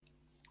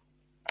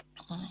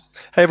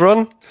Hey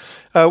everyone,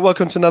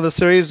 welcome to another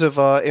series of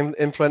our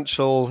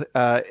influential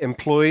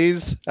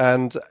employees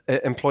and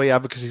employee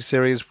advocacy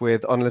series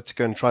with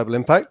Analytica and Tribal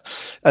Impact.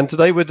 And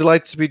today we're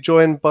delighted to be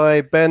joined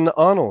by Ben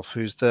Arnulf,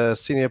 who's the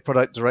Senior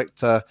Product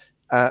Director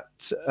for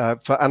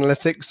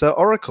Analytics at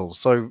Oracle.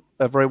 So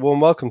a very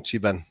warm welcome to you,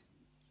 Ben.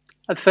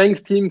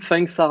 Thanks, Tim.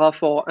 Thanks, Sarah,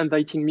 for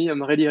inviting me.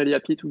 I'm really, really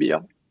happy to be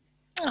here.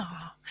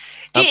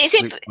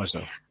 Absolute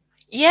pleasure.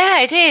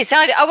 Yeah, it is.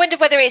 I wonder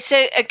whether it's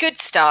a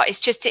good start. It's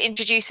just to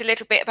introduce a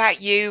little bit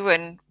about you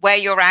and where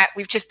you're at.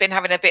 We've just been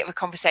having a bit of a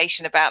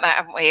conversation about that,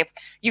 haven't we?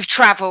 You've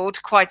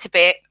travelled quite a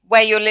bit.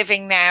 Where you're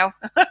living now,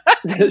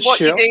 what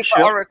you do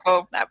for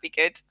Oracle, that'd be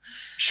good.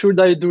 Should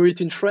I do it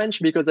in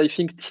French? Because I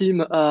think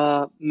Tim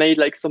made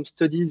like some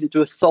studies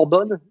at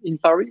Sorbonne in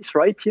Paris,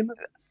 right, Tim?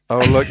 Oh,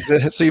 look,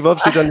 so you've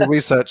obviously done your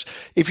research.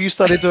 If you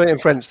started doing it in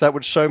French, that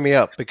would show me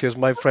up because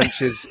my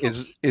French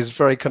is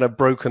very kind of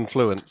broken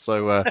fluent.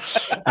 So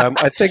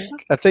I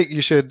think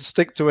you should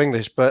stick to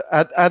English, but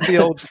add the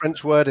old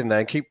French word in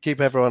there and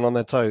keep everyone on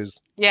their toes.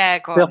 Yeah,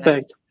 go on.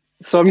 Perfect.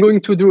 So I'm going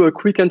to do a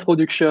quick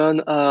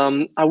introduction.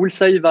 I will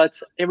say that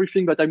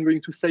everything that I'm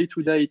going to say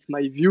today, it's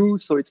my view,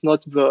 so it's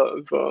not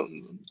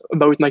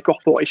about my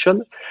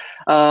corporation.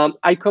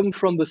 I come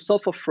from the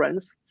south of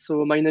France.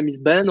 So my name is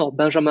Ben, or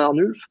Benjamin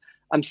Arnulf.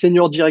 I'm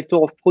Senior Director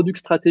of Product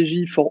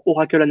Strategy for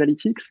Oracle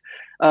Analytics.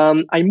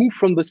 I moved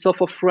from the south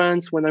of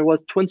France when I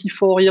was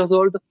 24 years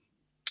old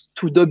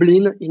to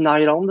Dublin in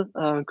Ireland,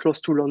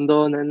 close to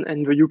London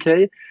and the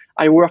UK.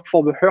 I worked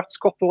for the Hertz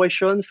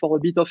Corporation for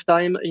a bit of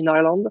time in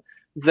Ireland.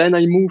 Then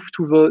I moved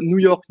to the New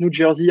York, New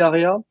Jersey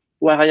area,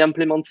 where I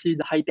implemented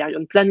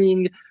Hyperion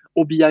Planning,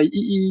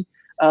 OBIEE,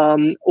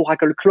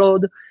 Oracle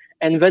Cloud.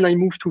 And then I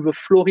moved to the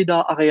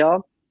Florida area.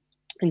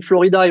 In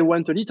Florida, I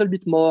went a little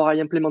bit more. I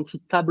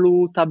implemented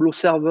Tableau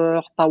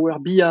Server, Power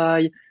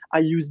BI. I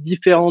used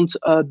different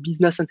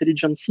business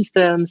intelligence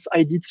systems.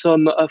 I did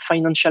some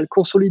financial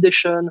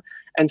consolidation.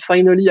 And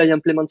finally, I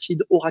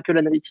implemented Oracle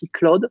Analytics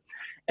Cloud.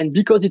 And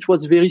because it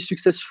was very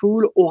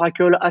successful,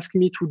 Oracle asked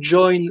me to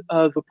join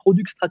the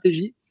product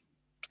strategy,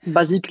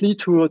 basically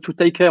to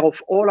take care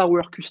of all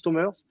our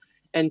customers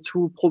and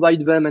to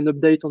provide them an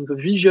update on the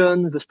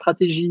vision, the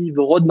strategy,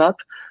 the roadmap,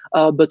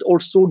 but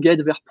also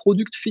get their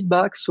product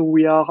feedback. So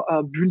we are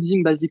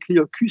building basically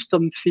a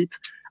custom fit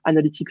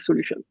analytics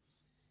solution.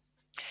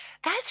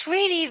 That's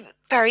really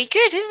very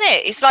good, isn't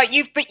it? It's like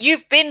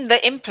you've been the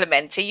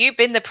implementer, you've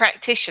been the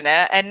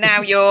practitioner, and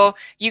now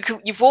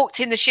you've walked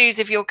in the shoes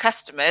of your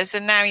customers,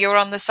 and now you're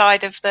on the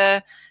side of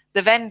the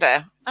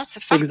vendor. That's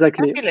a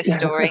fabulous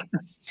story.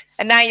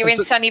 And now you're in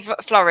sunny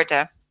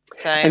Florida.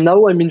 So. And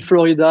now I'm in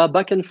Florida,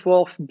 back and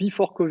forth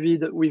before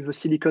COVID with the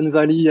Silicon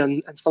Valley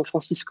and San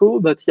Francisco,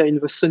 but in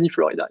the sunny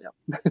Florida.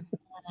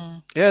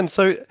 Yeah, and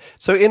so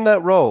in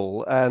that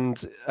role,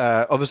 and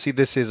obviously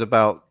this is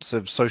about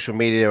sort of social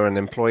media and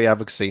employee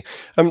advocacy.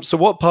 So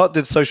what part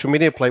did social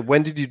media play?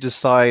 When did you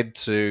decide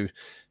to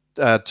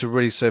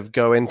really sort of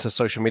go into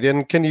social media?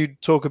 And can you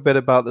talk a bit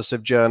about the sort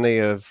of journey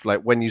of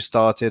like when you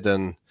started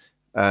and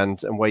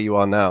where you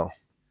are now?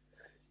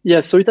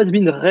 Yeah, so it has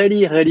been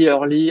really, really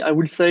early. I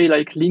will say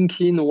like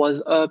LinkedIn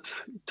was up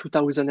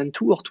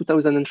 2002 or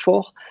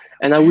 2004.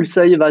 And I will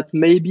say that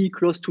maybe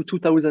close to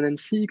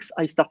 2006,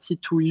 I started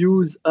to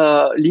use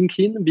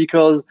LinkedIn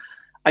because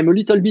I'm a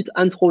little bit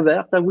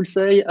introvert, I will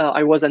say.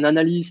 I was an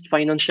analyst,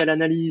 financial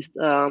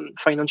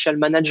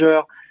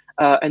manager,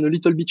 and a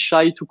little bit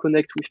shy to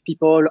connect with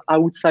people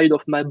outside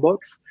of my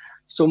box.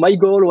 So my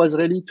goal was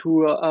really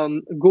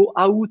to go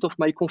out of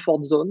my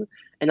comfort zone.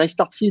 And I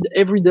started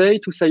every day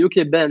to say,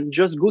 okay, Ben,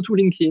 just go to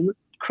LinkedIn,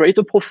 create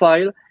a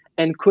profile,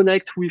 and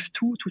connect with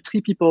 2 to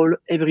 3 people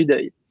every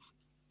day.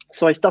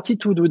 So I started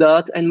to do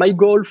that. And my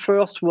goal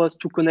first was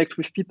to connect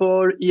with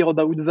people, hear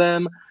about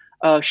them,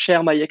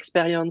 share my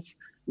experience.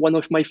 One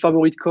of my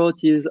favorite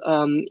quotes is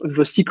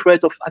the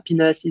secret of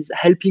happiness is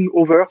helping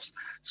others.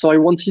 So I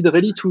wanted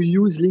really to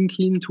use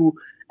LinkedIn to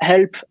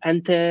help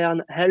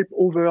intern, help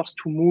others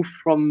to move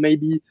from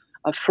maybe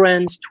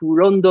France to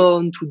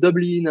London to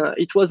Dublin.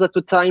 It was at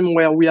a time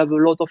where we have a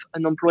lot of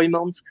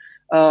unemployment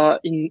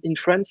in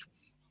France.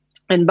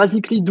 And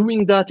basically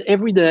doing that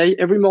every day,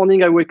 every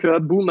morning I wake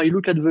up, boom, I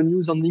look at the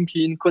news on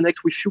LinkedIn,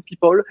 connect with few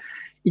people.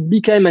 It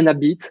became an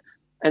habit.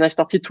 And I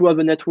started to have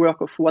a network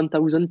of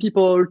 1,000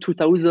 people,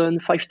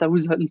 2,000,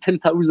 5,000,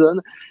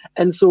 10,000,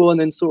 and so on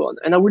and so on.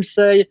 And I will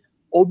say,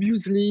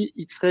 obviously,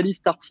 it's really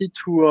started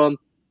to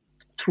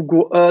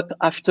go up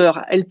after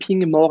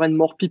helping more and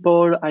more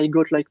people. I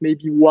got like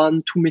maybe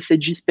 1-2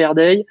 messages per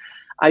day.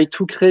 I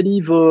took really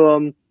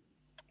the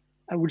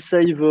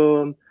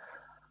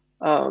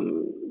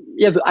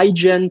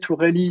hygiene to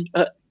really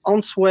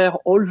answer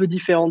all the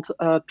different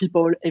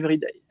people every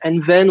day.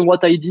 And then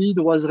what I did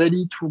was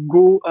really to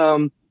go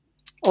on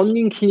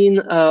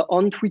LinkedIn,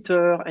 on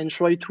Twitter, and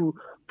try to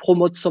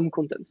promote some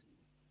content.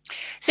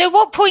 So at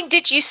what point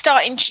did you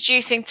start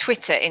introducing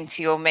Twitter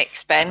into your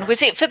mix, Ben?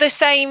 Was it for the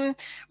same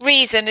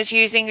reason as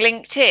using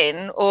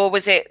LinkedIn, or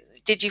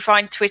did you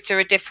find Twitter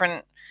a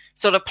different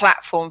sort of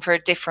platform for a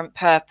different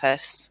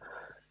purpose?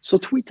 So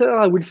Twitter,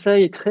 I will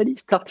say it really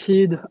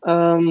started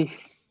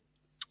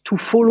to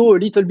follow a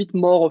little bit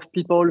more of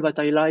people that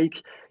I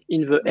like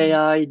in the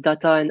AI,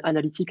 data, and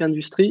analytic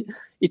industry.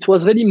 It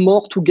was really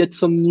more to get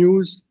some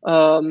news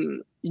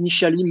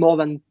initially, more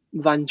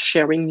than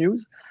sharing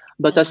news.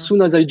 But as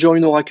soon as I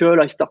joined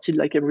Oracle, I started,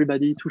 like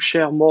everybody, to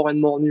share more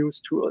and more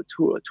news to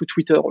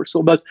Twitter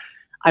also. But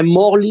I'm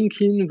more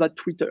LinkedIn than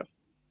Twitter.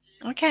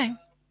 Okay.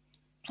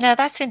 No,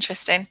 that's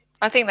interesting.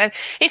 I think that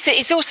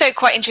it's also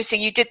quite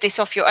interesting. You did this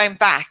off your own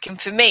back, and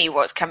for me,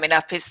 what's coming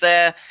up is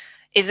that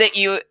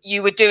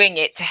you were doing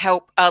it to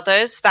help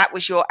others. That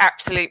was your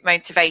absolute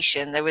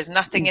motivation. There was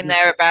nothing in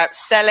there about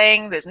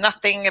selling. There's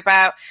nothing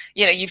about,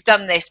 you've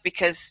done this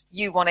because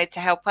you wanted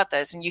to help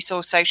others, and you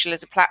saw social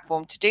as a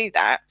platform to do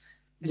that.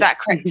 Is that a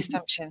correct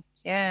assumption?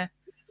 Yeah.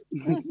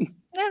 No,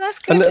 that's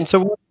good.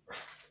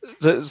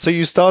 And so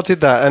you started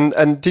that,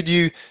 and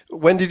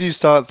when did you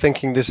start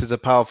thinking this is a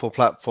powerful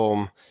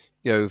platform,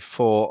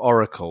 for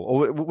Oracle,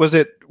 or was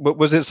it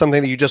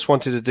something that you just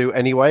wanted to do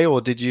anyway, or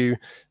did you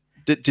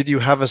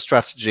have a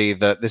strategy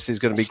that this is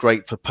going to be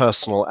great for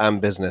personal and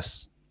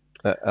business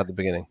at the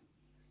beginning?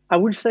 I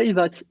would say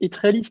that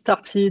it really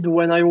started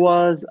when I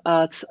was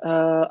at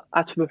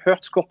the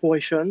Hertz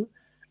Corporation.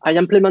 I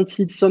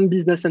implemented some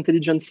business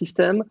intelligence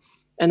system,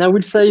 and I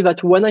would say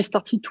that when I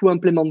started to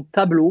implement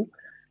Tableau,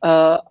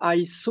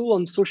 I saw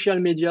on social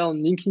media,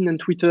 on LinkedIn and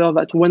Twitter,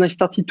 that when I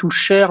started to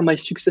share my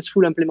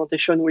successful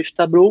implementation with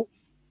Tableau,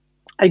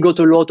 I got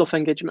a lot of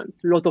engagement,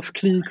 a lot of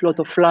clicks, a lot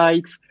of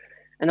likes.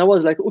 And I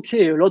was like,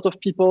 okay, a lot of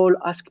people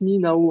ask me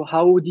now,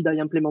 how did I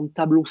implement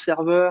Tableau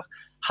server?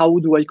 How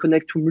do I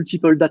connect to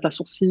multiple data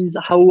sources?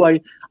 How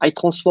I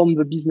transform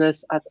the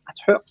business at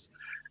Hertz?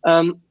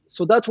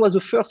 So that was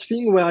the first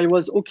thing where I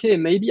was, okay,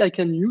 maybe I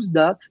can use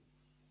that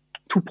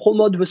to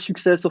promote the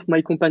success of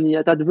my company.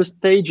 At the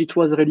stage, it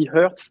was really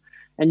Hertz.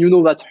 And you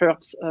know that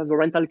Hertz, the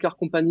rental car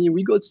company,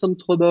 we got some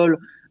trouble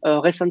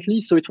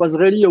recently. So it was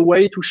really a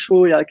way to show,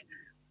 like,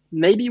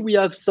 maybe we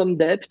have some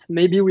debt,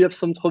 maybe we have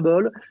some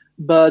trouble,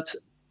 but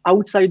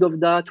outside of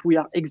that, we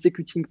are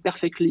executing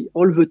perfectly.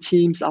 All the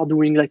teams are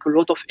doing like a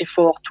lot of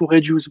effort to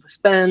reduce the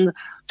spend,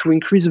 to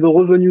increase the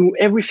revenue.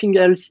 Everything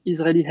else is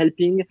really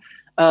helping.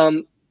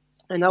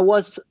 And I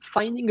was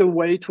finding a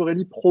way to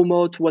really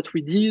promote what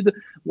we did,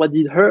 what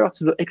did Hertz,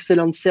 the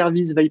excellent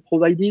service they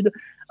provided,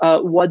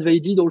 what they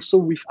did also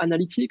with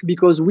analytics,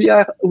 because we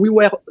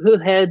were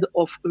ahead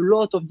of a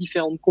lot of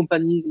different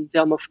companies in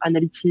terms of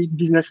analytics,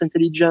 business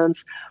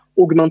intelligence,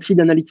 augmented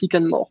analytics,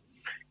 and more.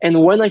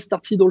 And when I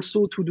started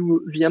also to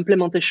do the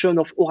implementation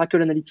of Oracle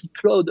Analytics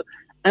Cloud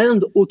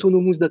and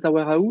Autonomous Data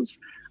Warehouse,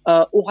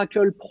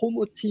 Oracle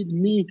promoted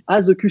me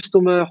as a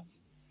customer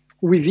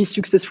with this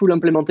successful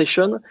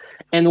implementation.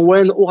 And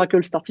when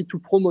Oracle started to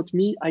promote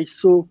me, I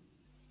saw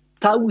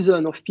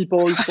thousands of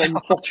people from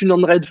Fortune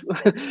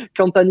 100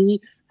 company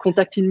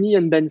contacting me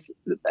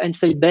and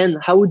say, Ben,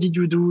 how did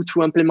you do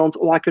to implement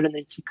Oracle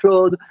Analytics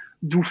Cloud,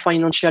 do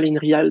financial in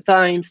real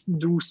times,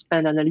 do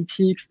spend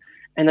analytics?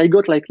 And I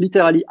got like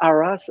literally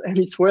harassed. And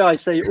it's where I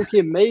say,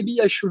 okay, maybe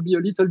I should be a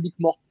little bit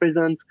more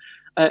present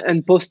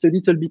and post a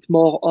little bit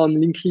more on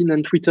LinkedIn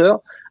and Twitter.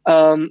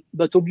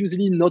 But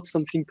obviously not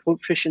something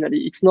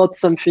professionally. It's not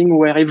something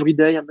where every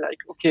day I'm like,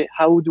 okay,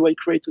 how do I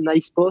create a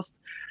nice post?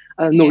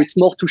 No, it's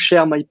more to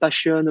share my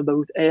passion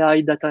about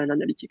AI, data, and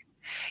analytics.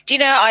 Do you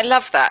know, I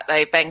love that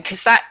though, Ben,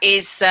 because that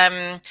is,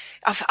 I'm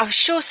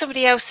sure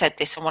somebody else said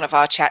this on one of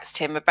our chats,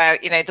 Tim,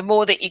 about, the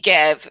more that you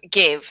give,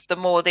 the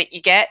more that you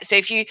get. So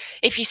if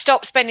you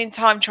stop spending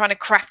time trying to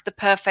craft the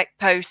perfect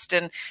post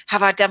and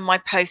have I done my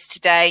post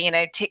today,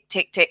 tick,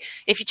 tick, tick.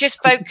 If you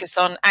just focus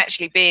on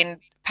actually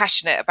being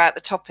passionate about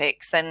the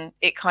topics, then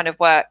it kind of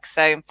works.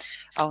 So,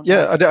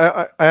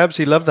 I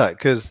absolutely love that,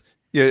 because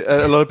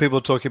a lot of people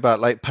talk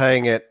about like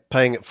paying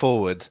it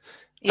forward,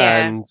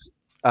 and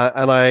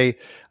I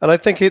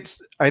think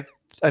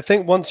I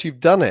think once you've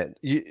done it,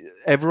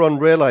 everyone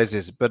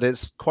realizes, but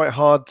it's quite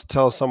hard to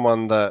tell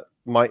someone that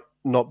might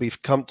not be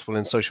comfortable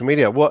in social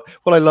media. What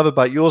I love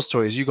about your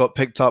story is you got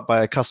picked up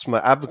by a customer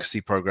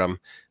advocacy program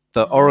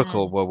that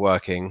Oracle were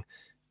working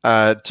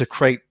to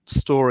create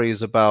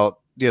stories about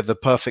the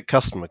perfect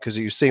customer, because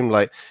you seem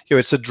like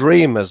it's a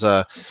dream as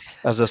a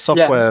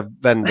software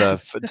vendor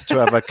to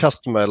have a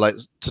customer like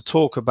to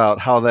talk about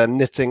how they're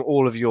knitting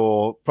all of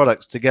your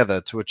products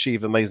together to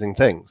achieve amazing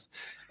things,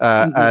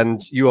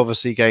 and you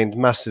obviously gained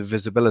massive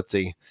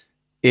visibility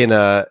in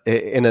a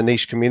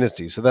niche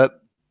community. So that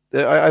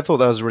I thought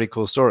that was a really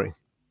cool story.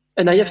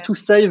 And I have to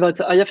say that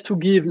I have to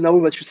give, now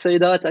that you say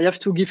that, I have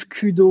to give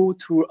kudos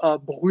to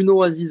Bruno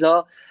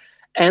Aziza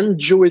and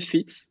Joey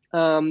Fitz.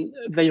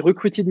 They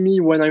recruited me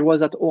when I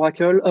was at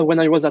Oracle, when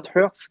I was at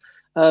Hertz.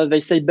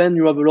 They say, Ben,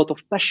 you have a lot of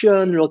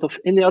passion, a lot of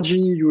energy,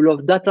 you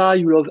love data,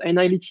 you love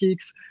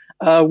analytics.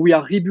 We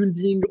are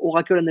rebuilding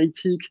Oracle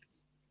Analytics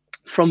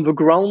from the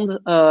ground.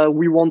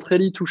 We want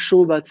really to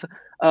show that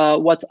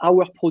what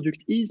our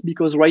product is,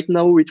 because right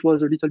now it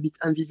was a little bit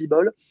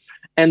invisible.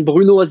 And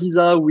Bruno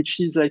Aziza, which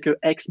is like an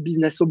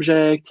ex-business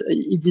object,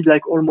 he did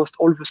like almost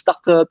all the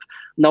startup.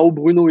 Now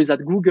Bruno is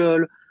at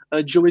Google.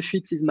 Joey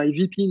Fitz is my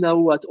VP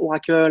now at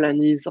Oracle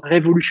and is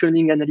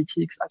revolutioning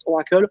analytics at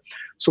Oracle.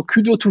 So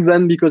kudos to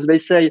them, because they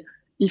say,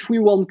 if we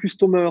want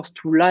customers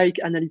to like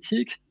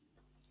analytics,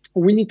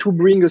 we need to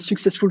bring a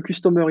successful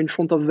customer in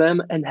front of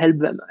them and help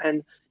them.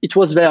 And it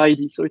was their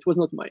idea, so it was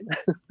not mine.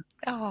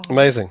 Oh,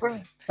 amazing.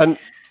 Brilliant.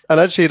 And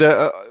actually,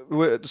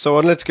 so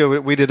on Let's Go,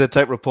 we did a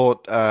tech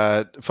report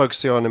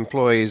focusing on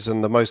employees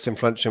and the most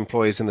influential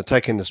employees in the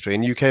tech industry.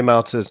 And you came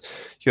out as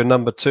your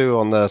number 2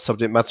 on the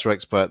subject matter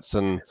experts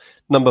and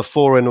number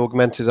 4 in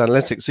augmented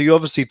analytics. So you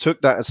obviously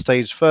took that a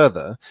stage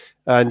further,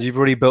 and you've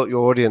really built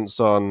your audience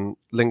on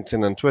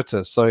LinkedIn and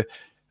Twitter. So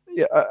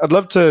yeah, I'd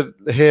love to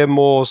hear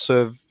more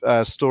sort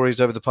of stories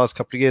over the past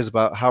couple of years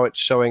about how it's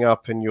showing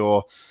up in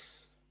your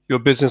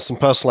business and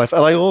personal life.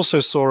 And I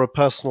also saw a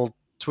personal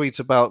tweet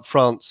about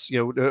France,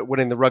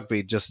 winning the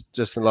rugby just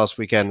in the last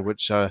weekend,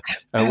 which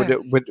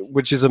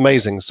is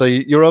amazing. So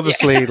you're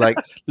obviously like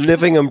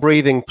living and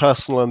breathing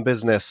personal and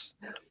business,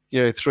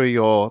 through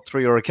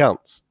your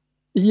accounts.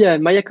 Yeah,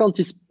 my account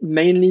is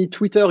mainly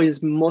Twitter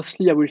is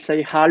mostly, I will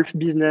say, half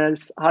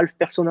business, half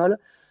personal.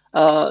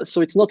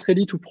 So it's not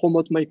really to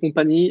promote my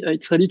company.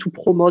 It's really to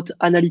promote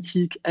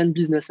analytic and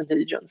business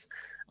intelligence.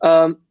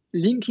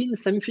 LinkedIn,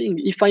 same thing.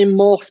 If I'm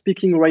more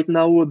speaking right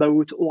now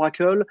about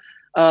Oracle,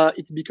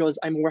 it's because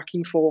I'm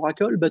working for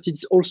Oracle, but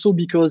it's also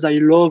because I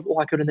love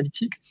Oracle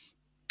Analytics.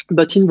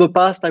 But in the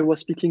past, I was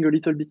speaking a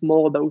little bit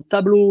more about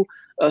Tableau,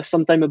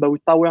 sometime about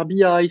Power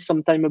BI,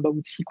 sometime about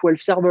SQL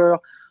Server,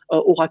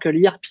 Oracle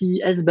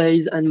ERP,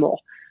 Essbase, and more.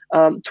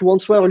 To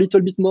answer a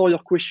little bit more your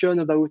question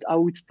about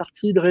how it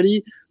started,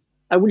 really,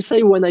 I will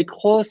say when I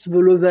crossed the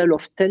level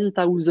of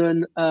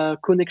 10,000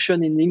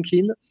 connection in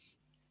LinkedIn,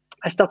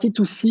 I started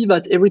to see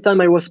that every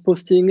time I was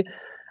posting,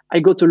 I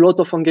got a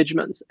lot of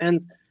engagement.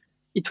 And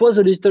it was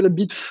a little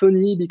bit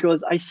funny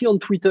because I see on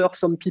Twitter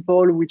some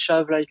people which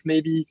have like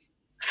maybe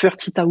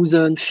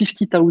 30,000,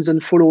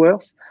 50,000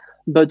 followers.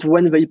 But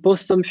when they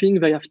post something,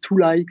 they have 2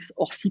 likes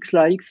or 6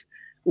 likes.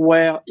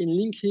 Where in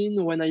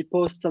LinkedIn, when I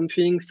post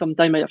something,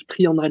 sometimes I have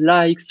 300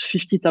 likes,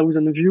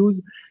 50,000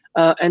 views.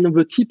 And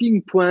the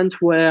tipping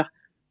point where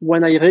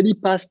when I really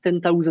passed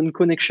 10,000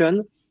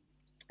 connection,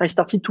 I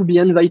started to be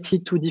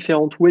invited to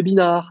different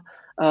webinars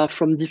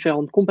from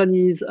different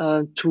companies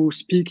to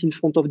speak in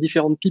front of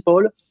different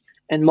people.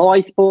 And more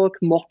I spoke,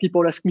 more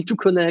people asked me to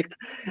connect.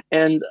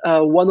 And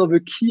one of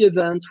the key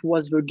events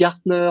was the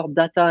Gartner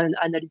Data and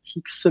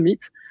Analytics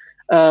Summit,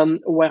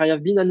 where I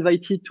have been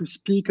invited to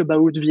speak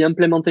about the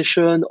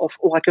implementation of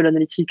Oracle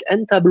Analytics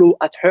and Tableau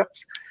at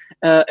Hertz.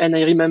 And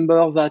I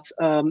remember that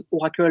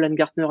Oracle and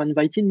Gartner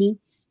invited me.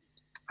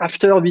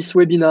 After this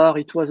webinar,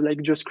 it was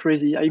like just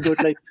crazy. I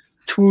got like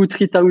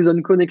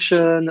 2,000-3,000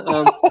 connection.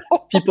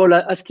 People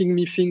are asking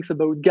me things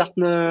about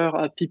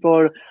Gartner.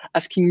 People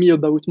asking me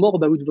more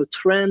about the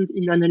trend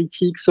in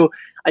analytics. So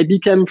I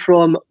became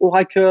from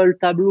Oracle,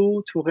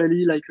 Tableau to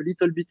really like a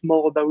little bit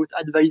more about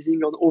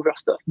advising on other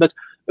stuff. But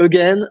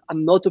again,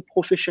 I'm not a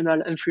professional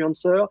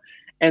influencer.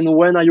 And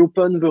when I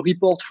opened the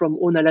report from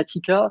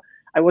Analytica,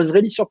 I was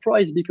really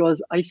surprised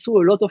because I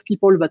saw a lot of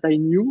people that I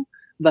knew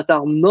that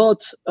are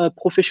not a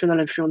professional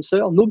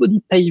influencer.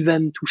 Nobody pay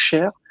them to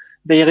share.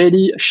 They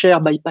really share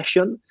by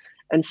passion.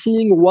 And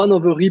seeing one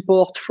of the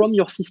report from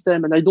your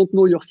system, and I don't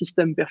know your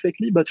system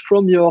perfectly, but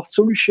from your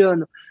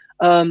solution,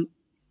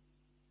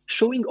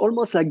 showing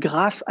almost like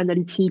graph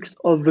analytics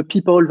of the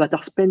people that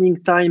are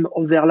spending time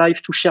of their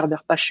life to share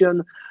their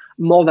passion,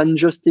 more than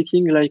just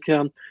taking like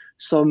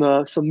some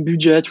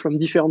budget from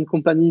different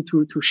company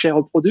to share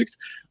a product,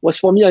 was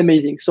for me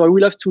amazing. So I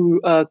will have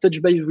to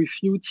touch base with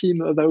you,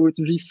 Tim, about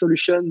this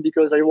solution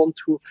because I want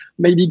to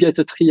maybe get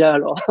a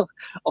trial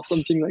or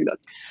something like that.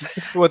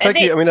 Well, thank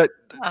you. I mean,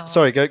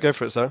 sorry, go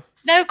for it, Sarah.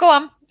 No, go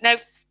on. No.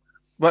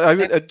 Well,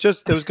 there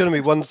was going to be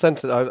one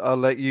sentence. I'll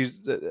let you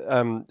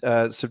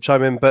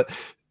chime in, but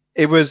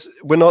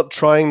we're not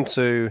trying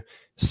to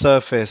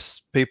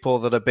surface people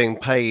that are being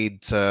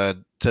paid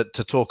to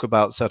talk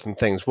about certain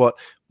things.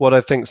 What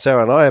I think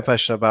Sarah and I are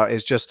passionate about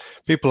is just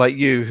people like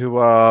you who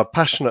are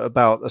passionate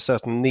about a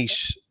certain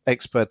niche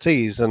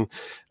expertise, and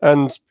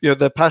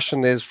their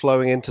passion is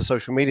flowing into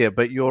social media,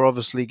 but you're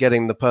obviously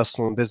getting the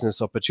personal and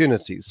business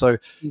opportunities. So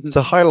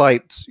to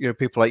highlight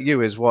people like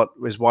you is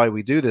why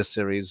we do this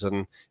series,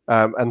 and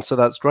so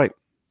that's great.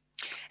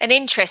 And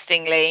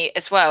interestingly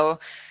as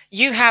well,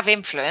 you have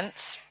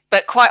influence,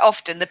 but quite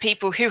often the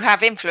people who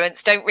have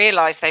influence don't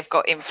realize they've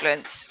got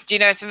influence. Do you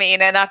know what I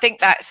mean? And I think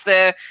that's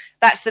the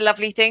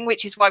lovely thing,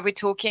 which is why we're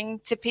talking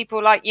to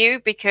people like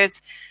you,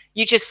 because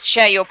you just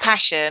share your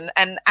passion.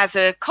 And as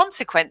a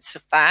consequence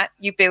of that,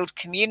 you build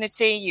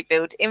community, you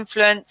build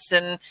influence,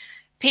 and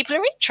people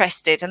are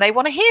interested and they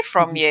want to hear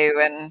from you.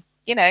 And,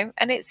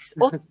 and it's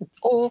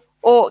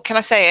or can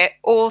I say it?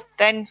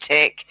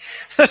 Authentic.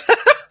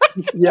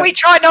 Yeah. We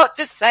try not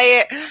to say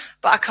it,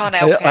 but I can't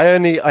help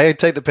it. I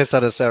take the piss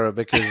out of Sarah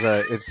because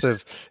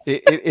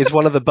it's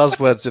one of the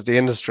buzzwords of the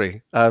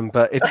industry.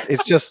 But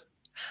it's just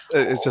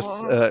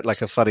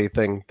like a funny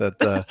thing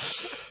that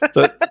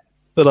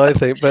I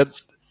think.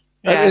 But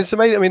it's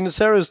amazing. I mean,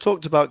 Sarah's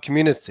talked about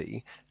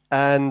community,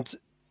 and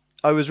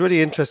I was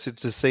really interested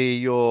to see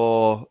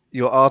your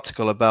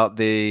article about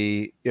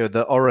the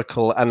the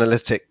Oracle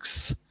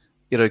Analytics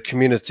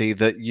community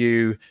that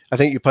I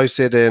think you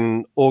posted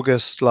in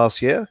August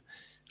last year.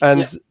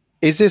 And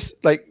is this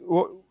like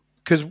what?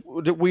 Because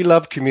we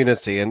love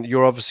community, and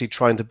you're obviously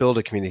trying to build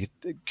a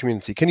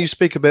community. Can you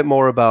speak a bit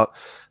more about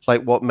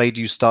like what made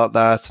you start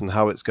that and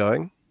how it's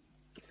going?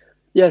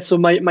 Yeah, so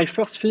my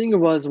first feeling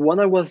was when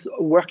I was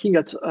working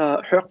at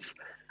Hertz,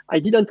 I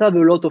didn't have a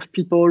lot of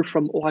people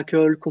from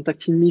Oracle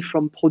contacting me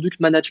from product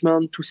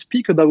management to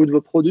speak about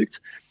the product.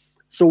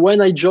 So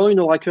when I joined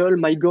Oracle,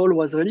 my goal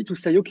was really to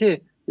say,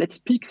 okay, let's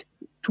speak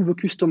to the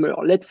customer.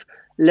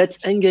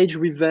 Let's engage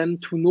with them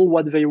to know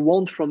what they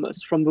want from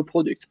us, from the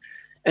product.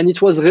 And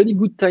it was really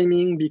good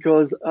timing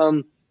because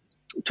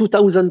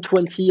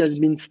 2020 has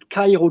been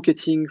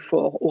skyrocketing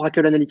for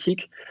Oracle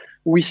Analytics.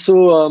 We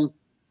saw,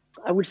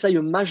 I would say,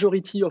 a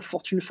majority of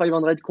Fortune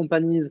 500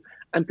 companies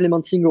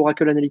implementing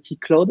Oracle Analytics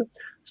Cloud.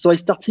 So I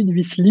started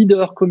this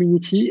leader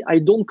community. I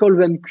don't call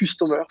them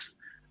customers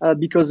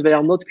because they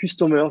are not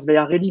customers. They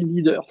are really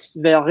leaders.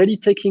 They are really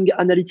taking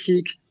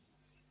analytic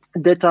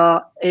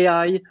data,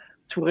 AI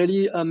to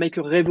really make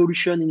a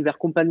revolution in their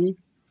company,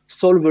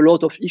 solve a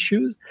lot of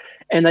issues.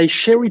 And I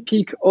cherry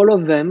pick all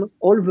of them,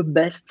 all the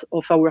best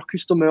of our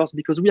customers,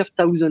 because we have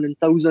thousands and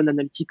thousands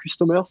analytic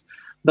customers,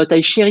 but I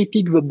cherry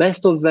pick the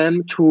best of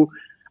them to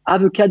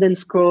have a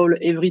cadence call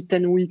every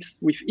 10 weeks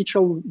with each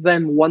of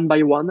them one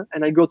by one.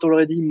 And I got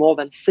already more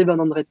than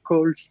 700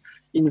 calls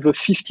in the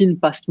 15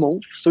 past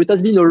months. So it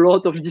has been a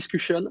lot of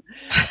discussion.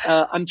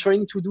 I'm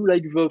trying to do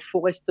like the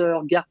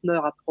Forrester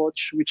Gartner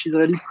approach, which is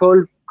really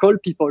call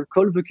people,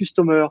 call the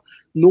customer,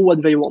 know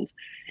what they want.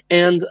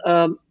 And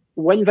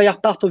when they are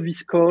part of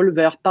this call,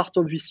 they are part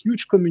of this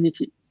huge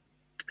community.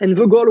 And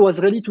the goal was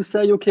really to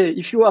say, okay,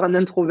 if you are an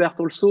introvert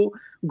also,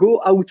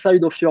 go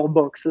outside of your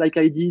box, like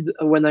I did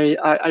when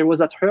I was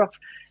at Hertz.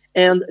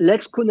 And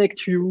let's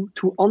connect you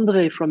to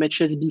Andre from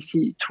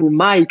HSBC, to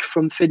Mike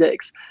from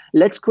FedEx.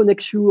 Let's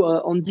connect you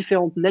on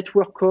different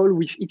network call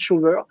with each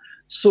other.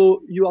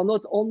 So you are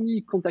not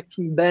only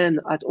contacting Ben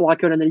at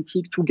Oracle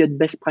Analytics to get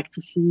best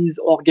practices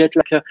or get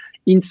like an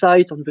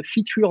insight on the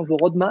feature of the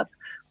roadmap,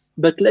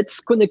 but let's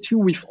connect you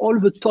with all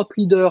the top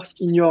leaders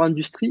in your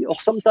industry or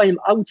sometime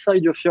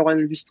outside of your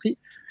industry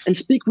and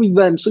speak with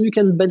them so you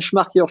can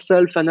benchmark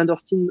yourself and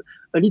understand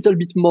a little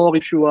bit more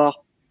if you are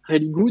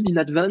really good in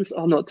advance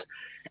or not.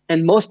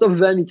 And most of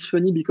them, it's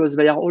funny because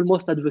they are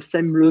almost at the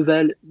same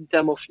level in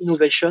terms of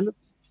innovation,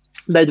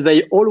 but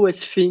they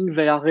always think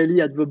they are really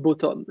at the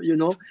bottom, you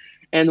know?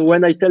 And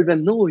when I tell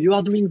them, no, you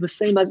are doing the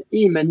same as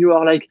him and you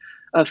are like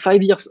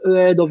 5 years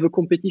ahead of the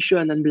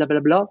competition and blah, blah,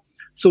 blah.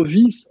 So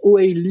this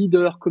OA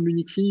leader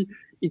community,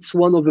 it's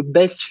one of the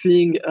best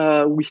things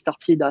we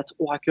started at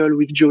Oracle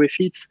with Joe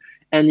Fitz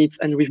and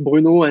with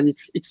Bruno, and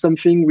it's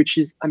something which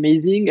is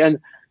amazing. And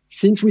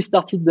since we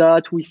started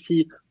that, we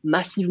see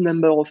massive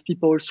number of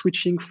people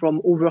switching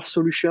from other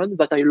solutions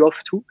that I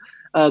love too,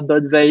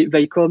 but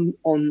they come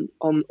on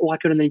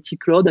Oracle Analytics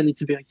Cloud, and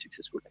it's very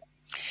successful.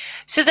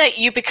 So that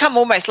you become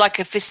almost like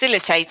a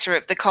facilitator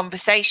of the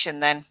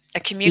conversation, then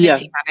a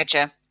community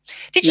manager.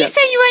 Did you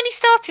say you only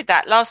started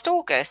that last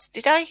August?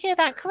 Did I hear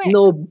that correct?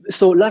 No.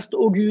 So last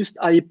August,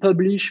 I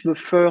published the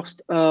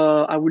first,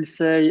 I will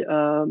say,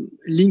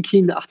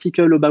 LinkedIn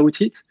article about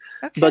it.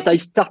 Okay. But I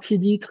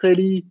started it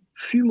really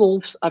few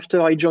months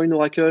after I joined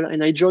Oracle.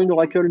 And I joined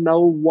Oracle now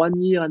 1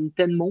 year and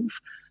 10 months.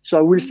 So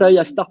I will say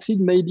I started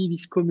maybe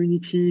this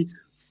community,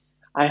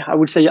 I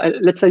would say,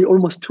 let's say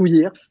almost 2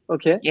 years.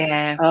 Okay.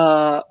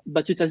 Yeah.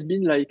 But it has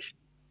been like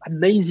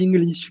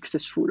amazingly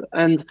successful.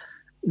 And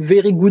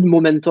very good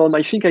momentum.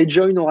 I think I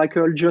joined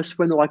Oracle just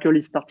when Oracle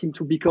is starting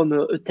to become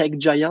a tech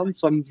giant.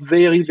 So I'm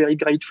very, very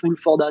grateful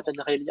for that and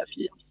really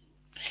happy.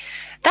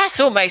 That's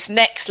almost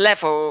next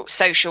level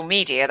social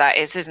media, that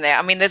is, isn't it?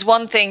 I mean, there's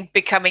one thing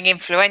becoming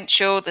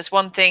influential. There's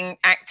one thing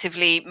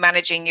actively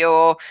managing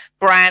your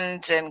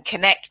brand and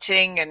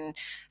connecting and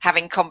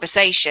having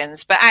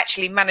conversations, but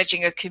actually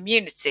managing a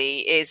community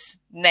is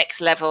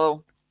next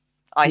level,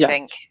 I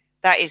think.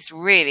 That is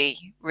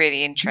really,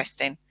 really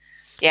interesting.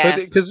 Yeah,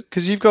 because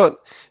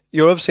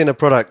you're obviously in a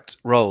product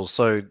role,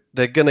 so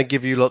they're going to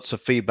give you lots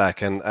of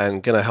feedback and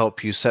going to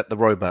help you set the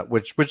roadmap,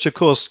 which of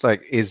course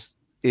like is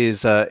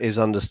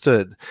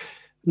understood.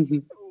 Mm-hmm.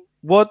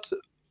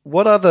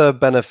 What other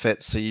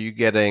benefits are you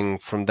getting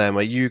from them?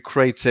 Are you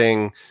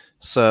creating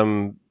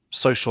some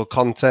social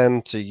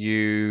content?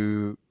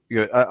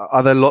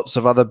 Are there lots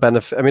of other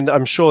benefits? I mean,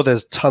 I'm sure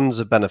there's tons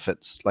of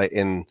benefits like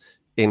in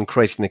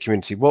creating the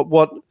community.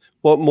 What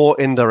more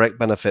indirect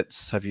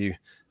benefits have you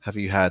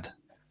had?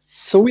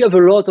 So we have a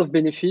lot of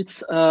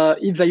benefits.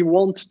 If they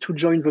want to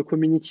join the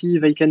community,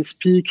 they can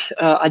speak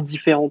at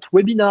different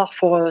webinars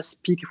for us,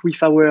 speak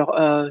with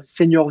our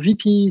senior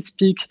VP,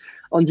 speak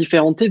on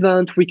different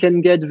events. We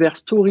can get their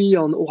story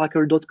on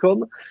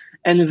oracle.com.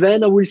 And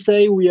then I will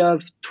say we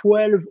have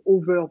 12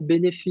 other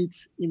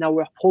benefits in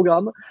our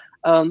program,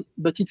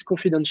 but it's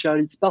confidential.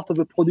 It's part of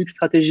a product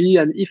strategy.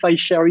 And if I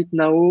share it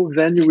now,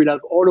 then you will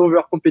have all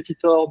other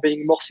competitors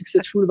being more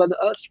successful than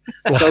us.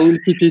 So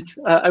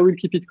I will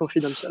keep it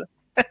confidential.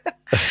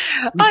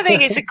 I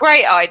think it's a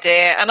great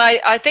idea. And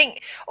I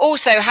think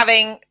also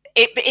having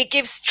it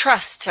gives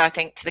trust, I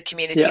think, to the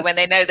community when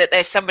they know that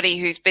there's somebody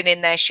who's been in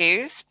their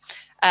shoes.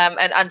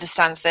 And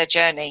understands their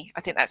journey.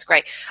 I think that's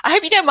great. I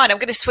hope you don't mind. I'm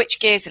going to switch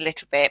gears a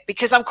little bit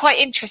because I'm quite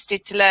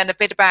interested to learn a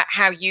bit about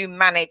how you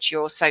manage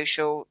your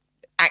social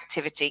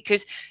activity,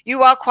 because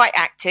you are quite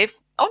active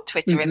on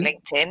Twitter and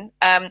LinkedIn,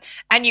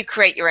 and you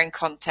create your own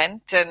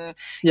content. And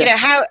you know,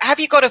 how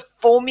have you got a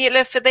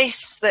formula for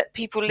this that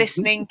people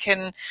listening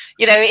can?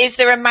 You know, is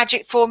there a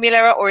magic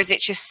formula, or is it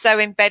just so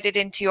embedded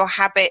into your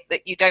habit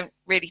that you don't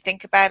really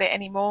think about it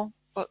anymore?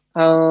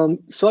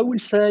 So I will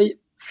say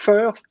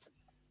first,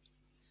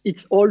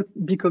 it's all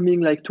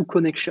becoming like to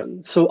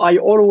connection. So I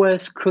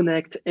always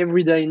connect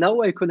every day.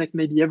 Now I connect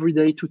maybe every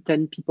day to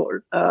 10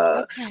 people.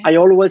 I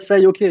always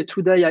say, okay,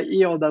 today I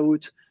hear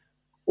about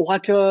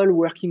Oracle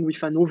working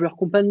with another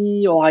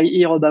company, or I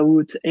hear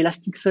about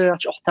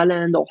Elasticsearch or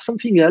Talent or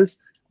something else.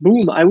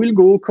 Boom, I will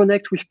go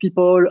connect with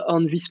people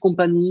on this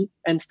company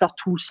and start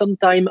to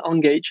sometime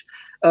engage.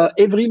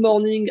 Every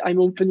morning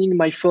I'm opening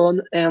my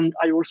phone and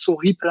I also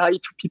reply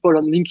to people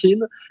on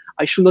LinkedIn.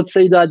 I should not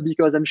say that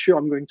because I'm sure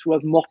I'm going to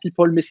have more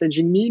people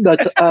messaging me,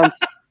 but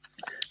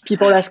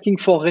people asking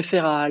for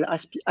referral,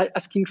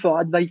 asking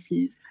for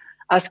advices,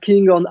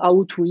 asking on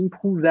how to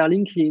improve their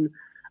LinkedIn,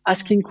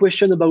 asking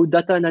questions about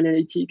data and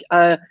analytics.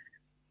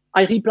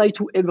 I reply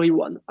to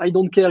everyone. I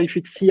don't care if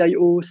it's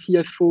CIO,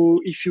 CFO,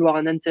 if you are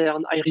an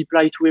intern, I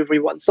reply to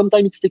everyone.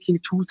 Sometimes it's taking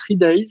 2-3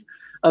 days.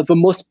 The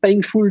most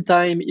painful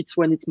time, it's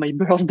when it's my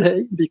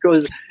birthday,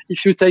 because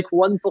if you take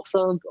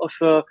 1% of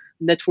a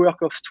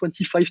network of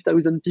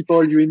 25,000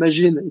 people, you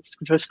imagine it's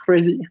just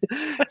crazy.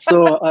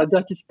 So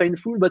that is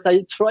painful, but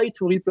I try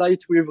to reply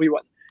to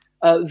everyone.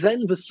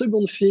 Then the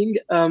second thing,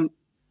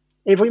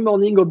 every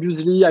morning,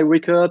 obviously, I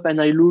wake up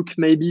and I look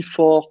maybe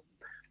for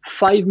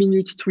 5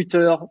 minutes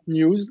Twitter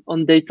news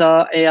on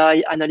data,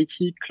 AI,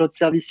 analytics, cloud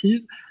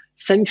services.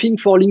 Same thing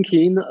for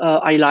LinkedIn.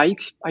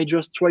 I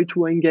just try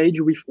to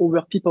engage with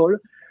other people.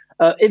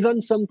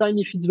 Even sometimes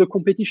if it's the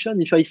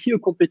competition, if I see a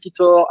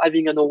competitor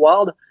having an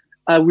award,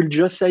 I will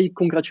just say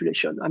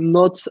congratulations. I'm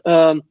not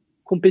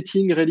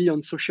competing really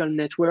on social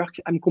network.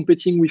 I'm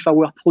competing with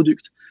our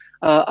product.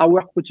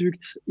 Our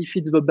product, if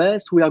it's the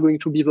best, we are going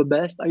to be the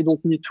best. I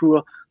don't need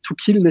to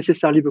kill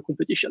necessarily the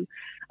competition.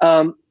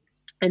 And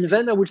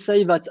then I would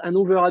say that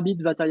another habit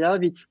that I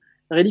have, it's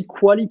really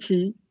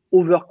quality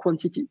over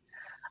quantity.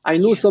 I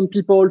know some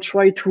people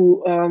try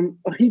to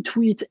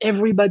retweet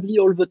everybody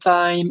all the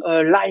time,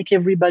 like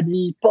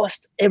everybody,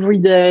 post every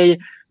day.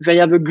 They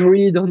have a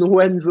grid on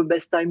when the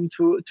best time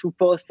to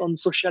post on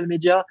social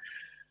media.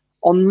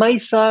 On my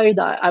side,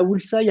 I will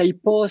say I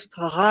post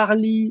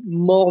rarely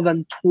more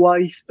than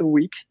twice a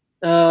week.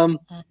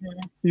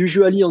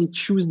 Usually on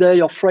Tuesday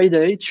or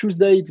Friday.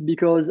 Tuesday, it's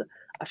because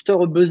after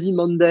a busy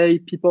Monday,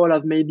 people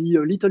have maybe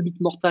a little bit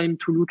more time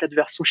to look at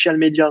their social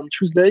media on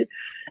Tuesday.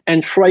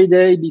 And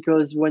Friday,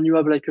 because when you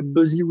have like a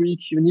busy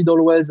week, you need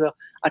always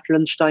at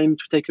lunchtime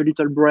to take a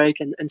little break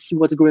and see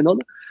what's going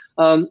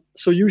on.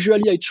 So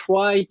usually I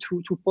try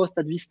to post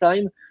at this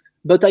time,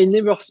 but I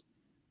never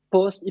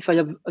post if I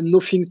have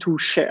nothing to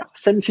share.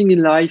 Same thing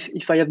in life.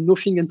 If I have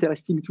nothing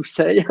interesting to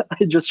say,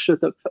 I just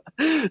shut up.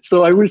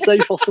 So I will say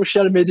for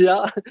social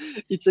media,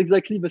 it's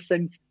exactly the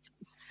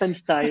same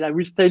style. I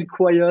will stay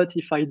quiet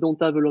if I don't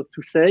have a lot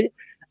to say.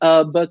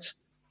 But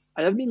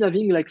I have been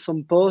having like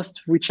some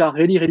posts which are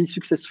really, really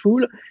successful.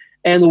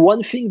 And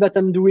one thing that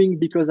I'm doing,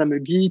 because I'm a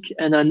geek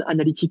and an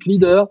analytic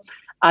leader,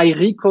 I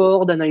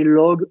record and I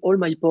log all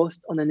my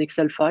posts on an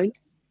Excel file.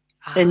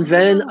 And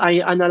then I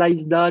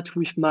analyze that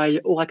with my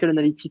Oracle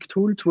Analytics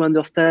tool to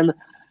understand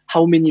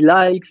how many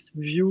likes,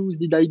 views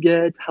did I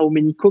get, how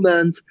many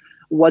comments,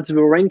 what's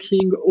the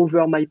ranking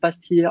over my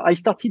past year. I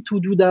started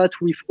to do that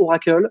with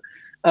Oracle,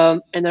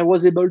 and I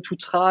was able to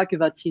track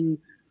that in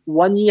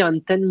 1 year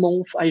and 10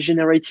 months, I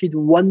generated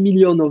 1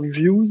 million of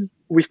views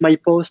with my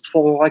post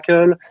for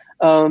Oracle,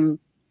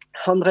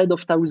 hundreds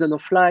of thousands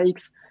of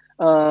likes,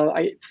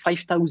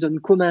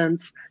 5,000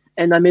 comments.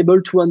 And I'm able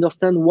to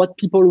understand what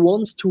people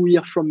want to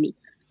hear from me.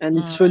 And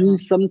it's funny,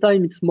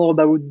 sometimes it's more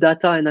about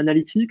data and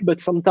analytics, but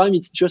sometimes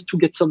it's just to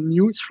get some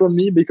news from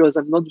me because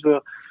I'm not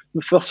the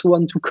first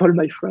one to call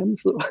my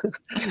friends. So,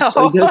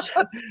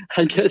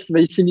 I guess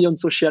they see me on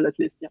social at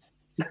least, yeah.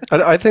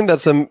 I think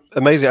that's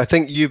amazing. I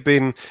think you've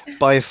been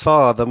by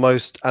far the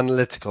most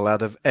analytical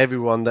out of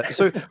everyone.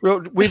 So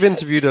we've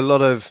interviewed a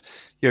lot of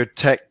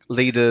tech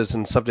leaders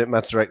and subject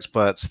matter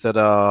experts that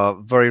are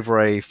very,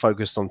 very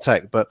focused on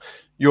tech, but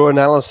your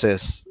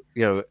analysis,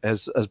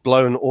 has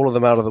blown all of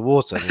them out of the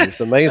water. It's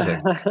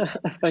amazing.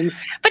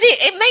 Thanks. But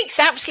it makes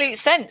absolute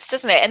sense,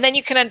 doesn't it? And then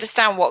you can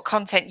understand what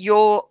content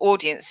your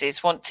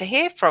audiences want to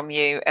hear from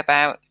you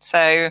about.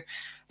 So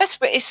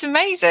it's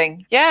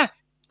amazing. Yeah.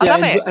 I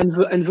love it.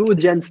 And the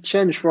audience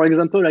change. For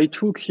example, I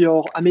took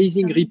your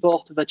amazing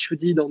report that you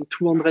did on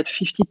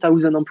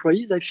 250,000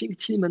 employees, I think,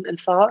 Tim and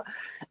Sarah.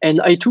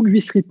 And I took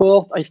this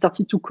report. I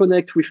started to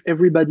connect with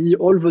everybody,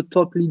 all the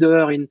top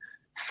leader in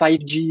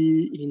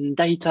 5G, in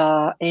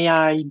data,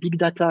 AI, big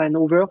data, and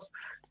others.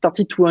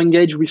 Started to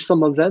engage with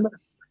some of them.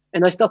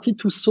 And I started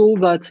to saw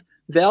that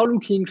they are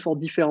looking for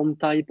different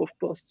type of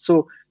posts.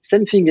 So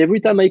same thing, every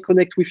time I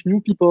connect with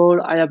new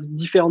people, I have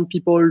different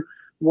people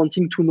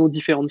wanting to know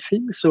different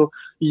things. So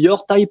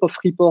your type of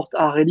report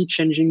are really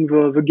changing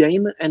the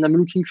game, and I'm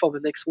looking for the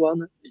next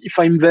one. If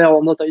I'm there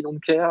or not, I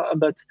don't care,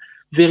 but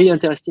very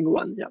interesting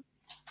one. Yeah.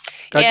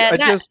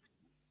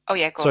 Oh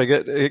yeah, go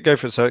sorry, go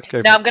for it. Sorry,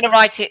 go. No, I'm going to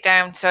write it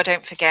down so I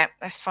don't forget.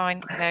 That's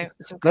fine. No,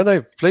 it's all good.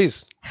 No,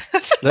 please.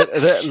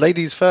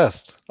 Ladies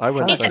first. I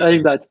won't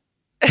say that.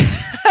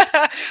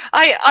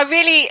 I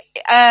really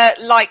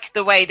like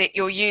the way that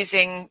you're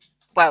using.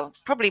 Well,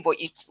 probably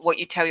what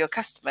you tell your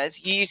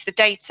customers. You use the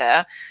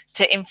data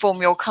to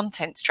inform your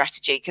content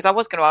strategy. Because I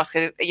was going to ask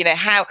you,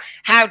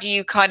 how do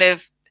you kind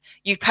of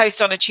you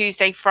post on a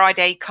Tuesday,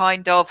 Friday,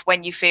 kind of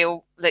when you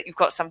feel that you've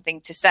got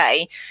something to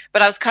say.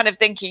 But I was kind of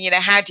thinking,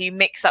 how do you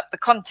mix up the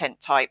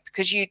content type?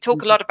 Because you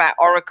talk a lot about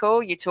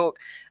Oracle, you talk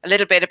a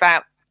little bit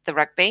about the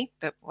rugby,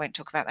 but we won't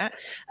talk about that.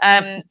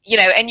 And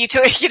you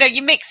talk,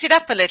 you mix it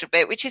up a little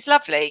bit, which is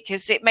lovely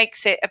because it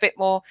makes it a bit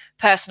more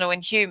personal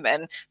and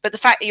human. But the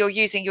fact that you're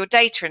using your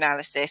data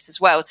analysis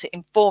as well to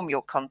inform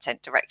your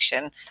content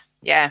direction,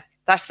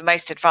 that's the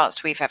most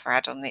advanced we've ever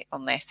had on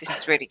this. This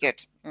is really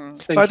good.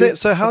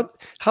 So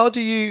how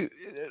do you?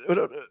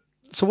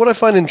 So what I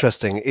find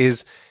interesting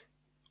is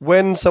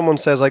when someone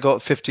says I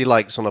got 50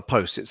 likes on a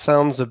post, it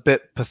sounds a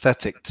bit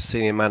pathetic to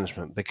senior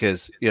management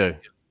because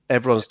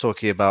everyone's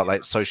talking about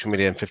like social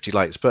media and 50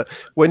 likes, but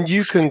when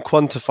you can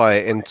quantify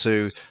it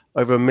into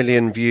over 1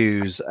 million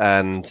views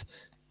and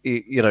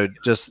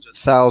just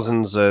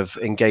thousands of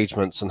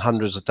engagements and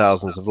hundreds of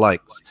thousands of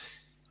likes,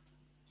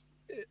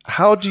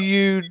 how do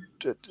you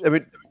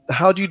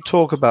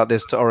talk about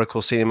this to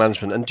Oracle senior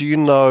management? And do you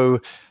know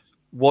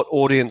what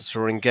audience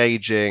are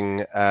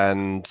engaging,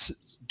 and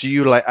do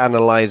you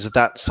analyze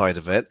that side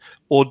of it,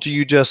 or do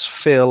you just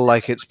feel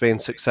like it's been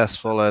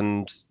successful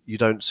and you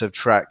don't sort of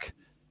track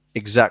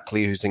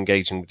exactly who's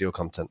engaging with your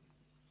content?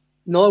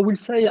 No, I will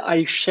say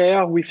I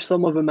share with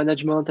some of the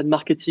management and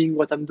marketing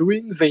what I'm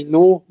doing. They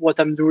know what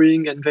I'm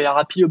doing and they are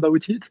happy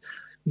about it.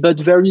 But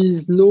there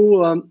is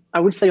no,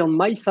 I would say on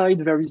my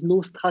side, there is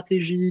no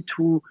strategy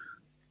to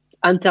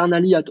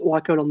internally at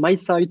Oracle on my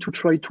side to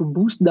try to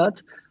boost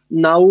that.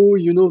 Now,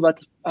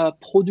 that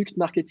product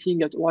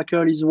marketing at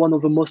Oracle is one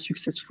of the most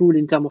successful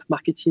in terms of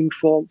marketing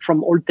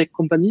from all tech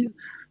companies.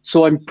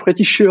 So I'm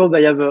pretty sure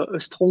they have a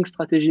strong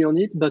strategy on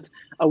it, but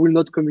I will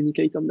not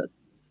communicate on that.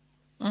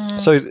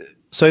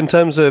 So in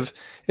terms of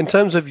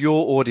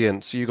your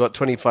audience, you got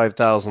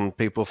 25,000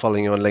 people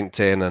following you on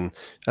LinkedIn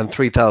and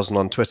 3,000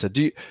 on Twitter.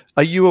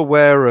 Are you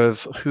aware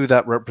of who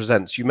that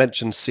represents? You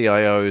mentioned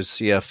CIOs,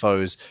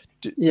 CFOs.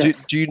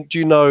 Yes. Do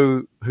you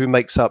know who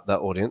makes up that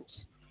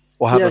audience,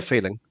 or have a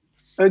feeling?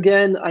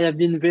 Again, I have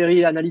been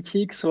very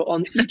analytic. So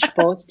on each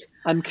post,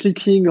 I'm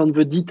clicking on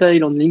the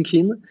detail on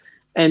LinkedIn,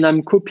 and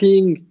I'm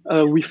copying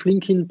with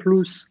LinkedIn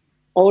Plus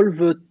all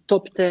the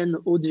top 10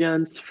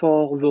 audience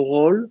for the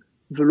role,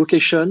 the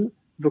location,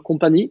 the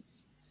company.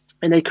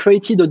 And I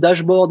created a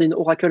dashboard in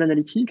Oracle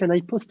Analytics, and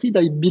I posted,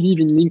 I believe,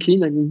 in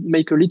LinkedIn and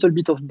make a little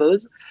bit of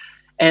buzz.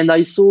 And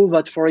I saw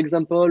that, for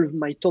example,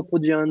 my top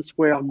audience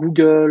were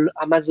Google,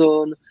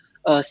 Amazon,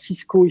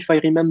 Cisco, if I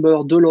remember,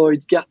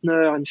 Deloitte,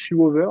 Gartner, and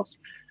few others.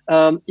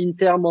 In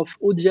terms of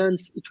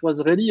audience, it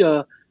was really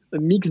a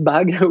mixed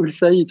bag, I will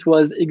say. It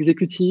was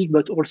executive,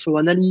 but also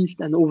analyst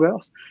and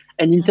others.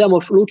 And in terms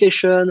of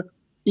location,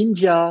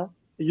 India,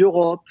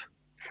 Europe,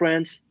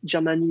 France,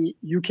 Germany,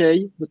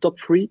 UK, the top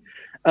 3,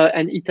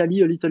 and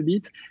Italy a little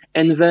bit.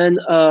 And then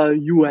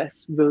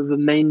US, the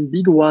main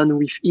big one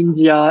with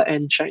India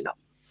and China.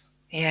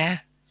 Yeah.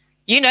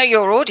 You know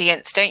your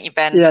audience, don't you,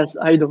 Ben? Yes,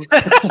 I do.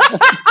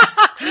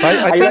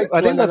 I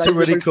think that's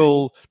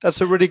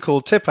a really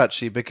cool tip,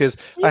 actually, because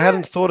I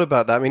hadn't thought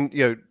about that. I mean,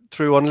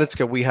 through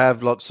Analytica, we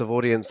have lots of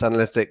audience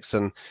analytics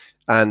and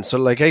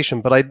sort of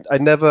location, but I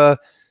never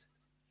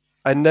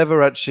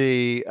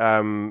actually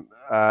have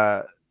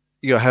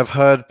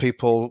heard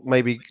people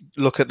maybe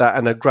look at that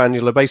on a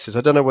granular basis.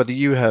 I don't know whether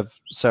you have,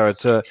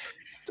 Sarah.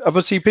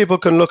 Obviously, people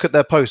can look at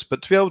their posts,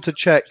 but to be able to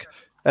check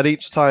at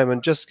each time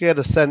and just get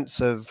a sense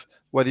of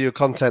whether your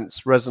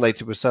content's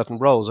resonated with certain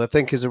roles, I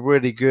think is a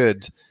really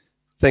good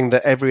thing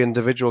that every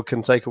individual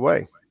can take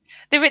away.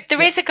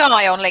 There is a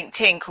guy on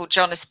LinkedIn called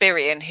John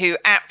Aspirian who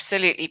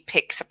absolutely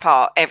picks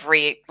apart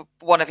every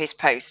one of his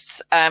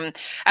posts. And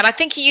I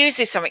think he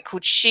uses something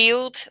called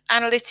Shield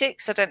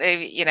Analytics. I don't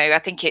know, I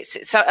think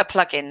it's a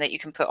plugin that you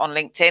can put on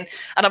LinkedIn.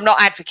 And I'm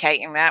not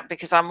advocating that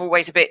because I'm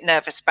always a bit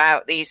nervous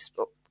about these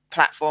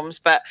platforms,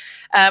 but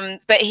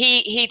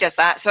he does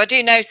that. So I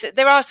do know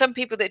there are some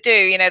people that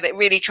do, that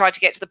really try to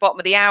get to the bottom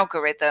of the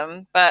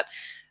algorithm, but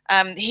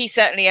he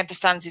certainly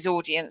understands his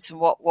audience and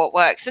what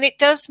works, and it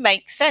does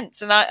make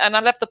sense. And I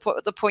love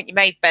the point you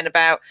made, Ben,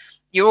 about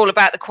you're all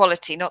about the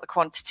quality, not the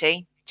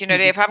quantity. Do you know?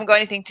 If I haven't got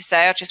anything to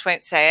say, I just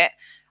won't say it.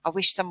 I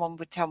wish someone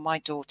would tell my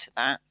daughter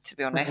that, to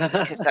be honest,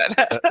 because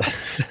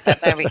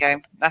there we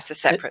go. That's a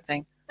separate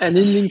thing. And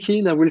in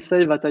LinkedIn, I will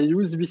say that I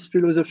use this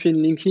philosophy in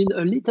LinkedIn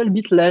a little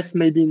bit less,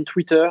 maybe in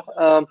Twitter.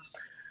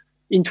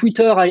 In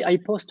Twitter, I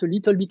post a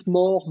little bit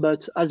more,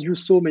 but as you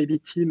saw, maybe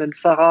Tim and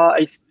Sarah,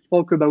 I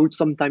spoke about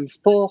sometimes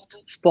sport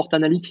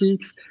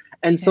analytics,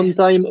 and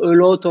sometimes a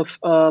lot of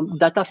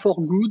data for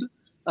good,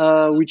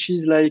 which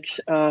is like,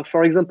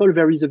 for example,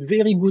 there is a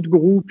very good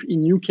group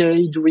in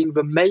UK doing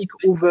the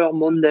Makeover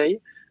Monday.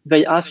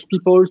 They ask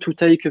people to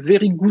take a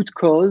very good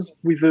cause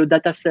with a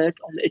data set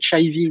on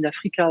HIV in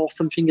Africa or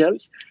something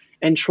else,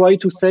 and try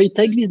to say,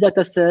 take this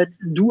data set,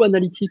 do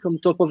analytics on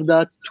top of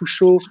that to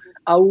show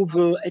how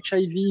the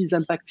HIV is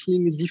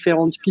impacting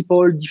different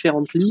people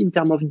differently in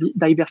terms of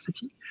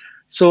diversity.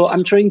 So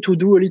I'm trying to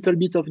do a little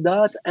bit of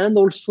that. And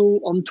also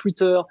on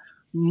Twitter,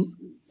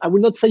 I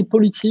will not say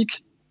politics,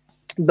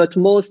 but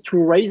most to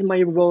raise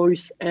my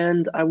voice,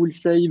 and I will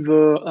say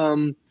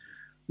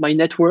my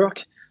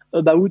network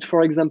about,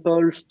 for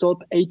example,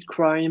 stop hate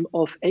crime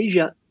of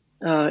Asia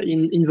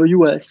in the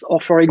US,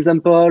 or for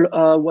example,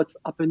 what's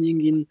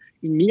happening in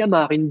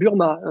Myanmar, in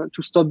Burma,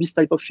 to stop this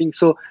type of thing.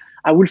 So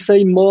I will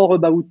say more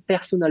about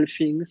personal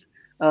things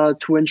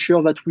to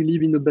ensure that we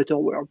live in a better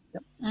world.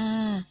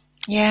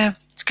 Yeah,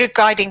 it's good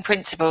guiding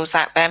principles,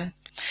 that, Ben.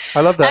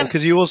 I love that,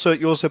 because you're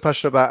also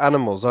passionate about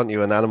animals, aren't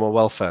you, and animal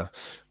welfare,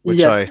 which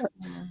yes.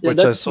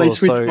 I saw. My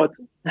sweet spot.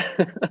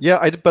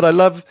 But I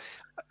love.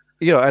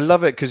 I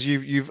love it because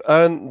you've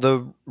earned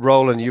the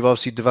role, and you've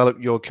obviously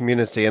developed your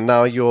community, and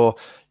now you're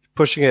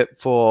pushing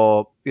it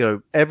for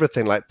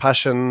everything, like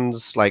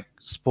passions, like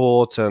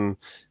sport, and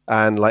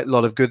like a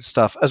lot of good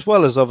stuff, as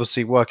well as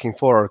obviously working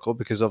for Oracle,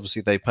 because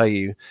obviously they pay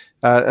you,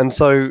 and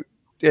so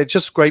it's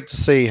just great to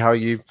see how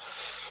you're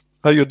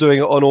doing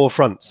it on all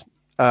fronts,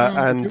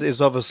 and is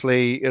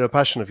obviously a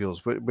passion of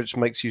yours, which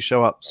makes you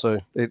show up. So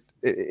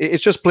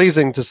it's just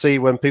pleasing to see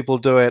when people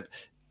do it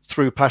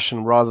through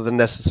passion rather than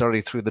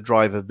necessarily through the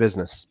drive of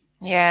business.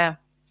 Yeah.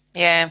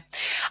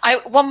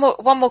 One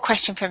more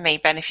question from me,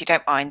 Ben, if you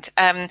don't mind,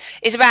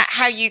 is about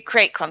how you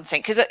create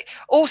content, because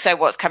also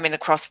what's coming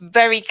across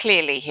very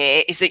clearly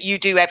here is that you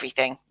do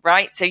everything,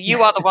 right? So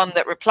you are the one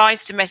that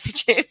replies to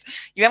messages.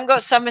 You haven't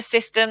got some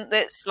assistant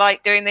that's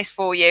like doing this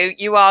for you.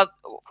 You are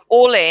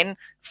all in,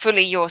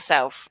 fully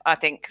yourself. I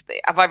think.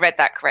 Have I read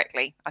that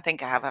correctly? I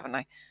think I have, haven't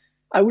I?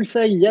 I will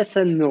say yes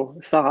and no,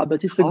 Sarah,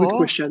 but it's a good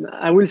question.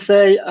 I will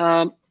say,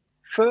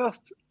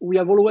 first, we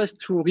have always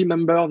to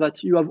remember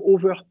that you have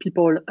other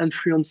people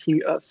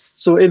influencing us.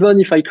 So even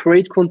if I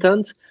create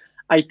content,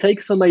 I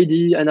take some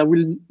idea and I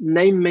will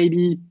name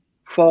maybe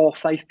 4 or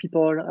 5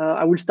 people.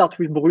 I will start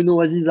with Bruno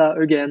Aziza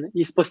again.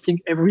 He's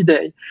posting every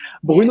day.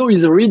 Bruno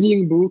is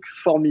reading book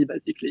for me,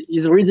 basically.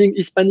 He's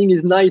spending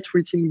his night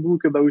reading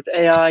book about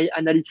AI,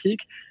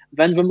 analytics.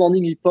 Then the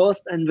morning he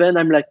posts, and then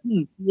I'm like,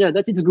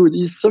 that is good.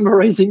 He's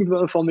summarizing the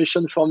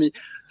information for me.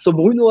 So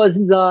Bruno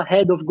Aziza,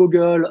 head of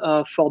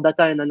Google for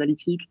data and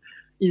analytics,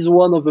 is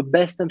one of the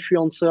best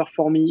influencers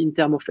for me in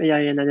terms of AI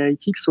and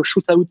analytics. So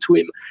shout out to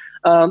him.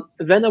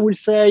 Then I will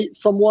say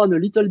someone a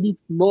little bit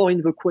more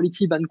in the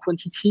quality than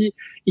quantity.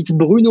 It's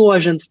Bruno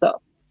Agensta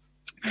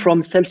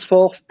from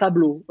Salesforce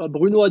Tableau.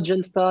 Bruno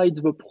Agensta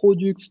is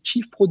the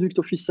chief product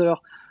officer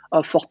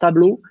for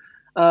Tableau.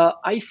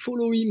 I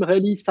follow him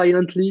really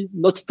silently,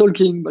 not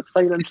stalking, but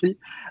silently.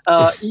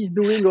 He's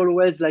doing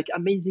always like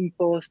amazing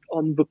posts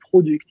on the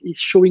product. He's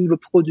showing the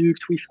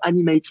product with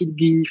animated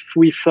GIF,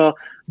 with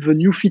the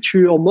new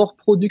feature, more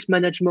product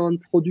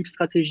management, product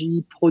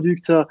strategy,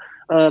 product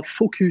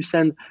focus.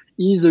 And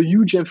he's a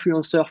huge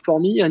influencer for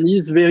me, and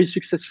he's very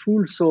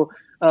successful. So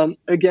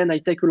again, I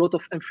take a lot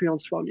of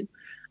influence from him.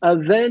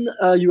 Then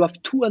you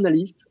have 2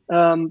 analysts.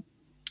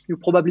 You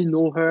probably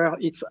know her.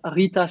 It's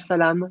Rita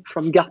Salam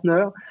from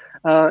Gartner.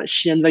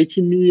 She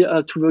invited me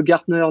to the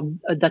Gartner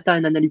Data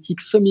and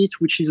Analytics Summit,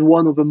 which is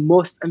one of the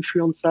most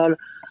influential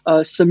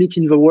summit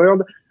in the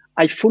world.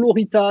 I follow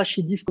Rita.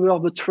 She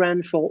discovered the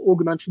trend for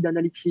augmented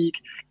analytics,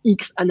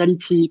 X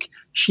analytics.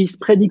 She's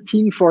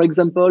predicting, for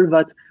example,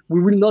 that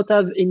we will not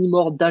have any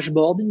more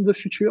dashboard in the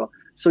future.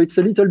 So it's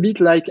a little bit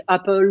like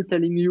Apple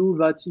telling you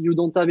that you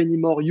don't have any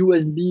more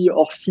USB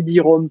or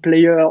CD-ROM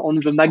player on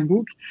the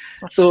MacBook.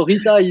 So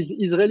Rita is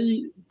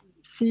really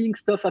seeing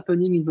stuff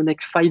happening in the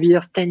next 5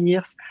 years, 10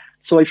 years.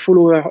 So I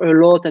follow her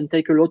a lot and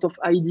take a lot of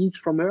ideas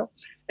from her.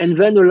 And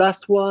then the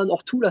last one, or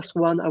 2 last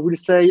one, I will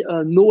say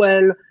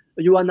Noel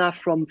Johanna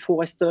from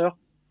Forrester.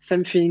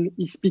 Same thing.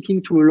 He's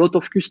speaking to a lot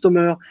of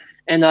customers,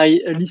 and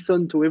I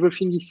listen to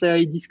everything he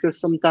say, discuss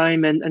some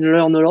time, and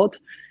learn a lot.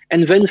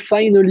 And then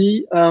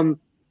finally,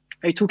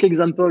 I took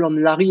example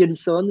on Larry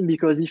Ellison,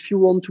 because if you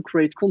want to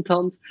create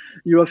content,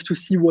 you have to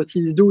see what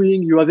he's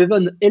doing. You have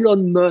even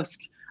Elon Musk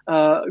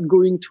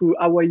going to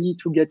Hawaii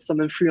to get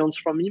some influence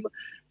from him.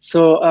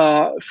 So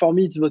for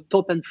me, it's the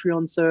top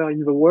influencer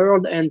in the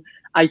world, and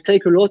I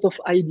take a lot of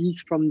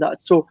ideas from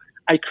that. So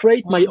I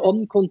create my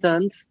own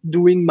content,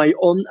 doing my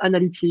own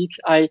analytic.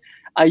 I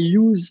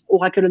use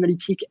Oracle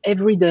Analytic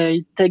every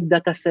day, take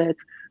data set,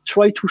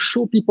 try to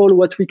show people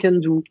what we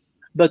can do,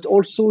 but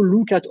also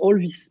look at all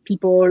these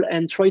people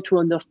and try to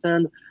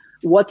understand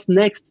what's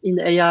next in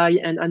AI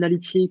and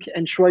analytic,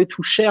 and try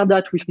to share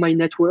that with my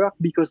network,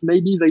 because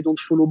maybe they don't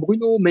follow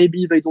Bruno,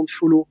 maybe they don't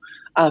follow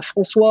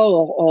Francois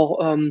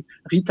or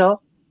Rita.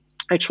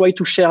 I try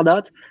to share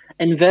that.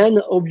 And then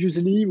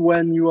obviously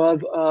when you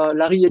have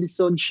Larry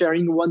Ellison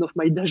sharing one of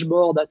my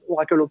dashboard at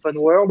Oracle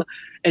Open World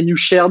and you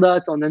share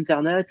that on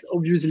internet,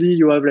 obviously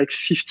you have like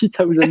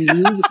 50,000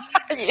 views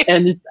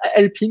and it's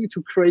helping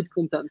to create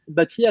content.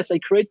 But yes, I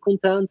create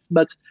content,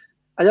 but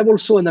I have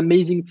also an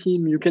amazing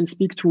team. You can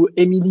speak to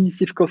Emily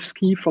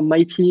Sivkovsky from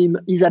my team,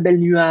 Isabelle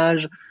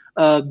Nuage,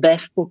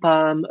 Beth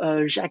Popham,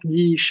 Jacques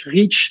Dish,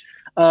 Rich,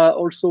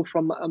 also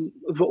from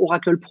the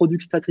Oracle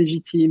Product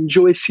Strategy team,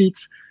 Joey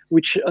Fitz,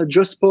 which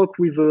just spoke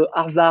with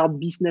Harvard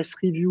Business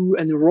Review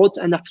and wrote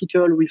an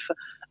article with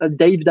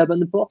Dave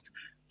Davenport.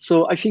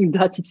 So I think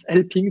that it's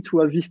helping to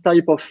have this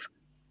type of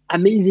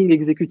amazing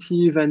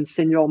executive and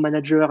senior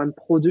manager and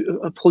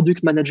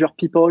product manager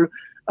people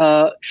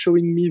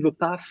showing me the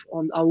path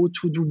on how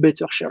to do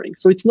better sharing.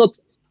 So it's not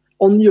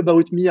only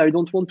about me. I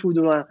don't want to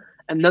do a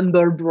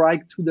number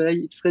brag today.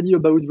 It's really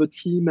about the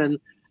team and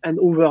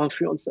over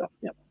influencer.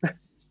 Yeah.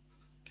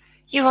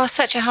 You are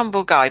such a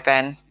humble guy,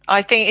 Ben.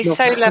 I think it's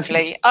so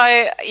lovely.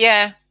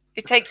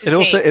 It takes a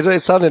team.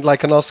 It sounded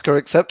like an Oscar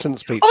acceptance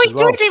speech. Oh, it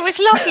did. It was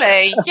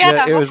lovely.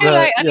 Yeah, I feel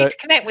like I need to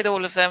connect with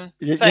all of them.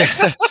 So.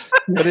 Yeah.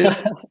 But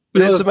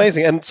it's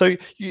amazing. And so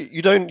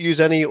you don't use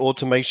any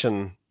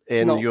automation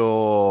in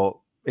your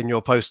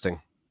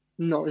posting?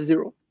 No,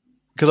 zero.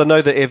 Because I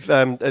know that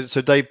if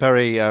so Dave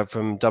Perry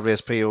from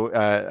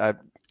WSP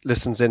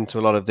listens into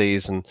a lot of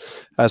these, and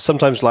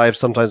sometimes live,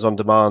 sometimes on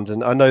demand,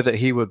 and I know that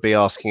he would be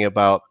asking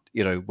about,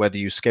 you know, whether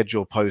you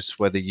schedule posts,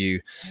 whether you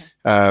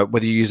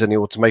use any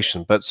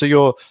automation. But so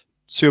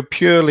you're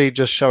purely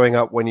just showing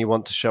up when you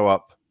want to show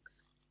up.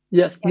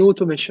 Yes, no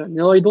automation.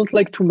 No, I don't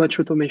like too much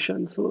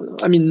automation. So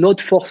I mean, not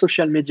for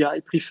social media.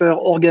 I prefer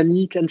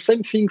organic, and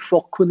same thing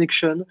for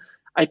connection.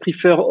 I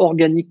prefer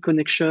organic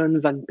connection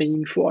than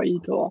paying for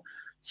it.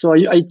 So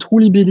I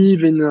truly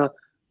believe in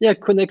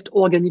connect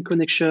organic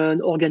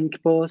connection,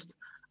 organic post.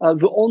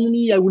 The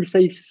only, I will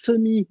say,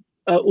 semi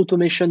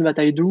automation that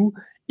I do,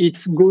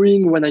 it's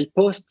going when I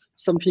post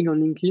something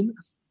on LinkedIn,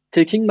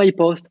 taking my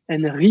post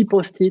and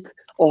repost it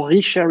or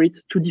reshare it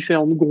to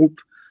different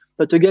groups.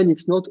 But again,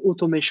 it's not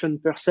automation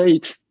per se.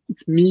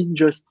 It's me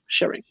just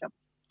sharing.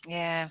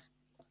 Yeah.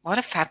 What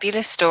a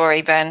fabulous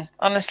story, Ben.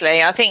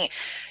 Honestly, I think,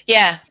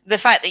 the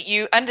fact that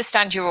you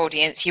understand your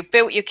audience, you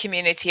built your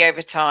community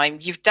over time,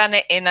 you've done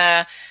it in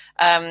a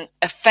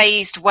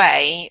phased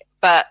way.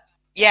 But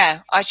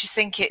I just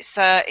think it's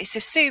a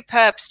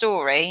superb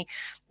story.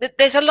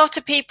 There's a lot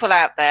of people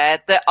out there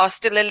that are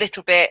still a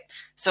little bit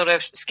sort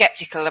of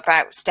skeptical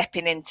about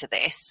stepping into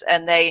this,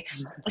 and they,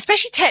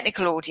 especially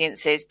technical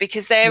audiences,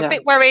 because they're a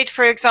bit worried,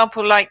 for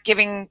example, like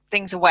giving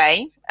things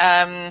away,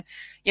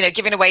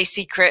 giving away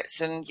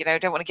secrets, and,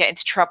 don't want to get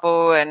into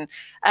trouble. And,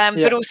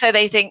 but also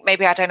they think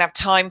maybe I don't have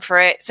time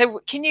for it.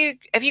 So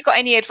have you got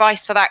any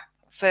advice for that,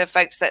 for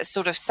folks that are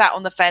sort of sat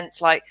on the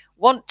fence, like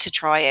want to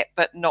try it,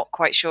 but not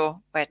quite sure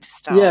where to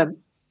start? Yeah.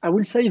 I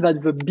will say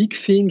that the big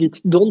thing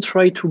is don't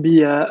try to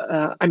be.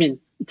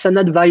 It's an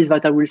advice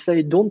that I will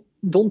say. Don't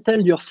tell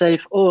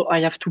yourself, "Oh, I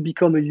have to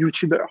become a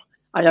YouTuber.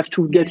 I have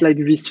to get like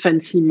this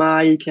fancy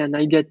mic, and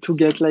I get to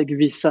get like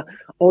this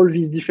all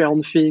these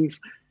different things."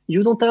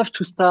 You don't have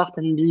to start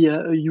and be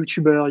a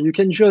YouTuber. You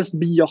can just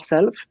be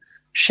yourself.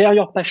 Share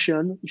your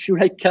passion. If you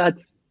like cat,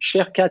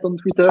 share cat on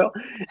Twitter.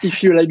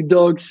 If you like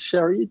dogs,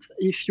 share it.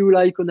 If you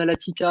like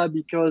Analytica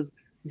because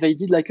they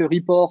did like a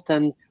report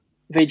and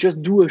they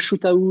just do a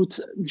shootout,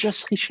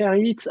 just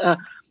reshare it.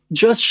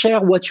 Just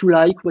share what you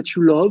like, what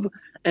you love.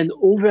 And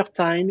over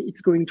time, it's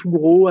going to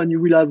grow and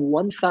you will have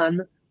 1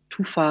 fan,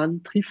 2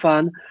 fan, 3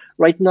 fan.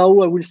 Right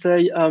now, I will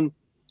say,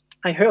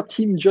 I heard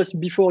Tim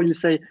just before you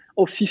say,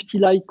 50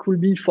 likes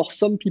could be for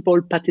some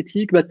people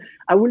pathetic, but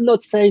I will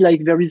not say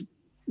like there is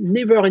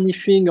never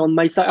anything on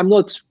my side. I'm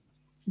not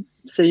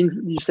saying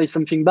you say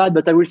something bad,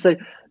 but I will say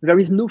there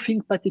is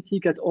nothing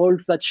pathetic at all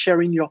that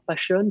sharing your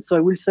passion. So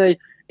I will say,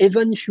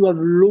 even if you have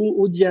low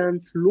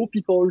audience, low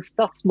people,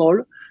 start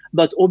small.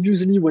 But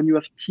obviously, when you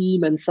have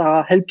Tim and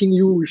Sarah helping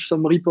you with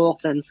some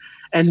report and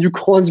you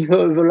cross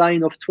the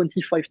line of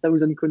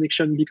 25,000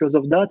 connection because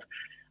of that,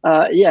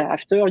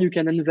 after you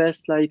can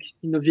invest like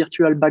in a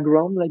virtual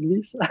background like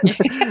this,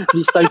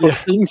 this type of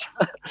things.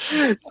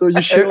 So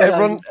you should.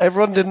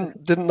 Everyone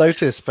didn't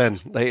notice, Ben.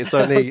 It's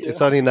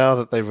only now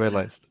that they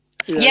realized.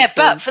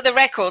 But for the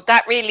record,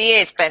 that really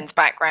is Ben's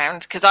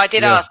background, because I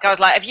did ask, I was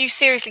like, have you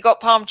seriously got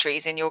palm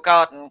trees in your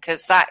garden?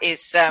 Because that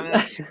is,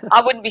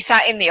 I wouldn't be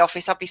sat in the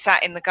office, I'd be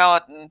sat in the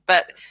garden.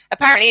 But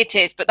apparently it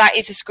is, but that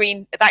is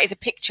a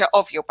picture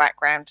of your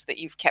background that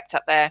you've kept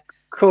up there.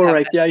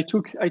 Correct. I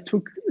took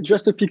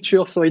just a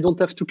picture so I don't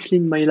have to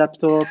clean my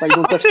laptop. I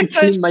don't have to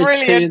clean my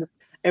screen.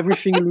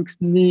 everything looks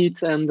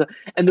neat. And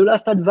the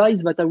last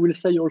advice that I will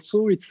say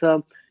also, it's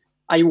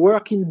I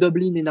work in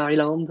Dublin in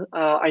Ireland.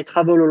 I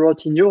travel a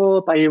lot in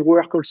Europe. I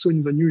work also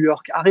in the New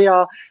York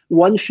area.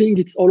 One thing,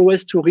 it's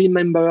always to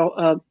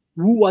remember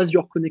who was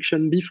your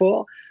connection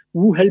before,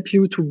 who helped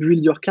you to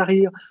build your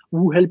career,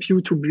 who helped you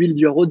to build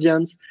your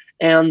audience.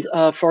 And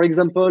for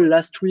example,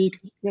 last week,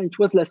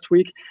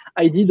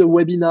 I did a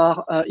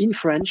webinar in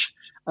French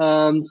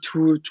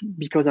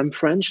because I'm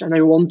French and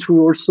I want to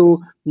also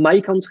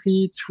my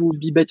country to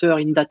be better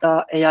in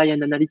data, AI,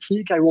 and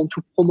analytics. I want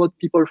to promote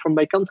people from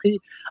my country.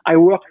 I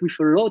work with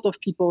a lot of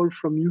people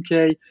from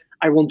UK.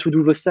 I want to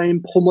do the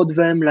same, promote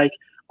them, like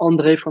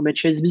Andre from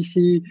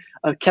HSBC,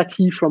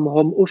 Cathy from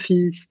Home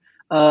Office,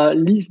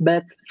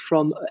 Lisbeth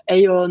from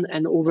Aon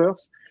and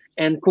others,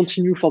 and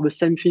continue for the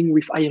same thing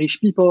with Irish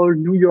people,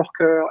 New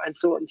Yorker, and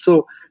so on.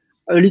 So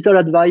a little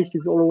advice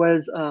is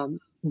always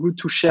good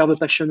to share the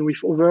passion with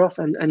others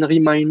and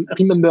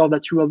remember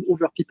that you have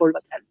other people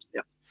that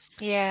help.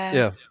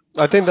 Yeah.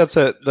 I think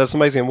that's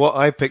amazing. What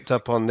I picked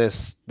up on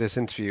this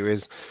interview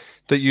is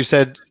that you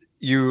said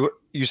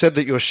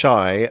that you're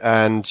shy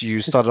and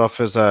you started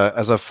off as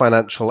a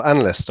financial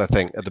analyst, I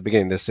think, at the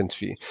beginning of this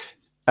interview.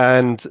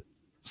 And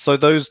so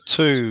those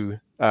two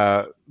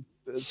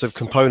sort of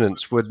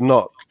components would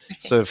not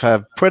sort of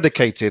have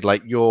predicated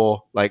like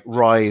your like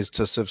rise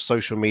to sort of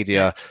social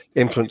media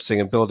influencing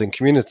and building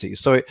community.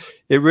 So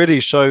it really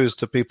shows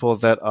to people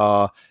that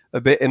are a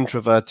bit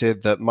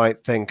introverted that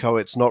might think, oh,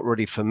 it's not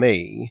really for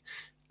me.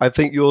 I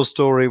think your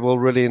story will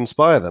really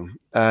inspire them.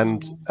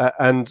 And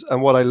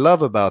what I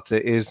love about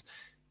it is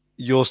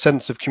your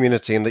sense of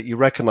community and that you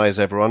recognize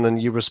everyone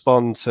and you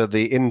respond to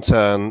the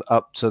intern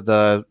up to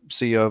the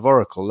CEO of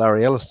Oracle,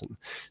 Larry Ellison.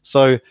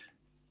 So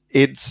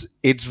it's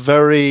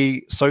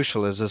very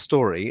social as a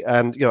story,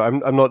 and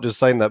I'm not just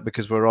saying that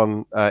because we're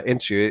on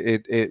interview.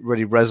 It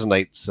really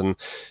resonates, and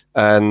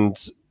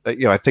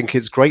I think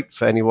it's great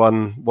for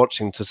anyone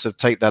watching to sort of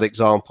take that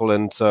example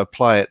and to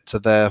apply it to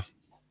their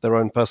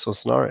own personal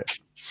scenario.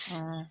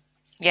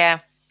 Yeah,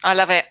 I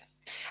love it.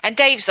 And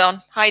Dave's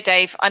on. Hi,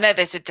 Dave. I know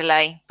there's a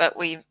delay, but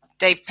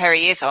Dave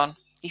Perry is on.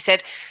 He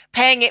said,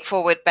 "Paying it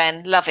forward,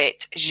 Ben. Love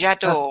it.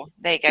 J'adore."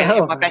 There you go.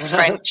 You're my best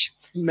French.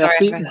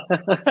 Sorry.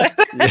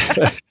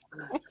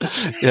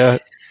 Yeah.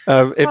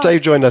 If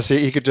Dave joined us,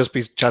 he could just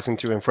be chatting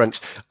to you in French.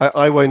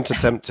 I won't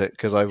attempt it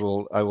because I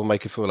will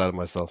make a fool out of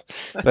myself.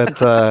 But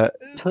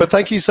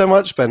thank you so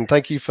much, Ben.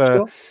 Thank you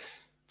for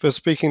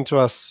speaking to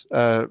us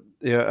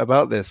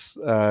about this.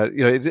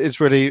 It's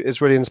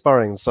really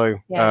inspiring. So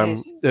I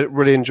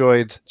really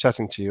enjoyed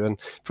chatting to you. And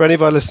for any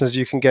of our listeners,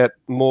 you can get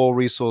more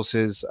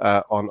resources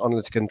on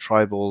Analytica and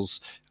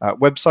Tribal's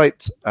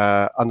website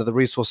under the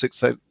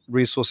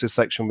resources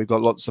section. We've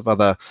got lots of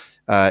other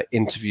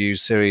interview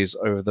series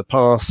over the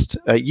past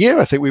year.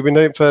 I think we've been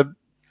doing it for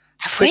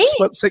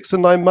 6 to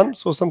 9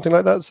 months or something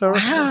like that, Sarah.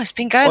 Wow, it's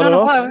been going on a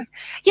while.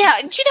 Yeah,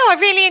 and I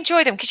really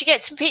enjoy them because you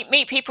get to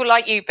meet people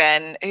like you,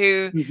 Ben,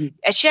 who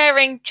are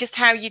sharing just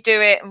how you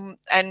do it, and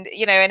and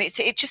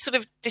it just sort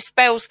of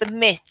dispels the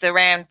myth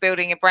around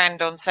building a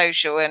brand on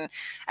social,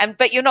 and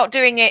but you're not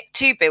doing it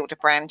to build a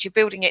brand, you're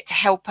building it to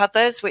help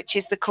others, which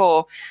is the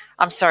core.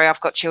 I'm sorry, I've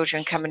got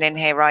children coming in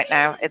here right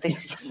now.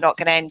 This is not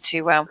going to end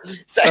too well.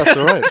 So that's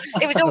all right.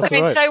 It was all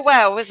going so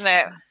well, wasn't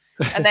it?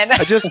 And then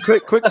just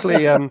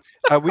quickly,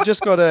 we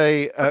just got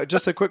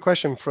a quick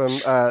question from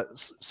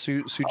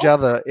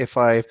Sujatha, if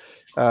I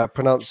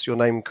pronounce your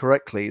name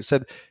correctly. It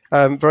said,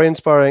 very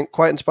inspiring,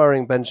 quite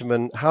inspiring,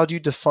 Benjamin. How do you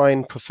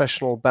define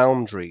professional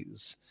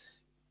boundaries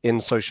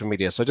in social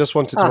media? So I just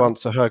wanted to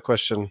answer her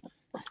question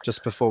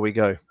just before we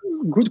go.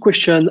 Good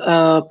question.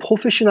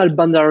 Professional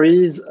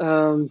boundaries.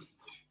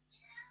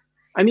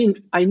 I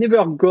mean, I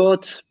never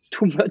got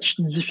too much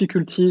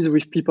difficulties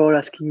with people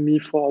asking me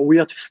for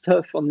weird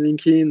stuff on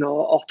LinkedIn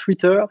or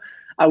Twitter.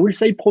 I will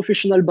say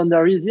professional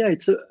boundaries. Yeah,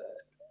 it's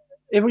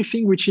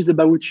everything which is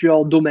about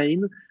your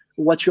domain,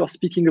 what you're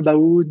speaking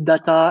about,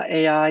 data,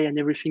 AI, and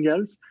everything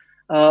else.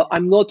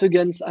 I'm not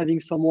against having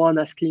someone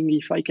asking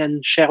if I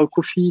can share a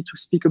coffee to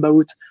speak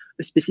about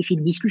a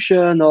specific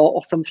discussion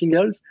or something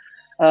else.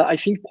 I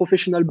think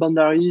professional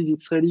boundaries,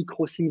 it's really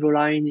crossing the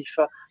line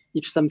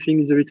if something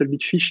is a little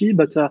bit fishy,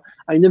 but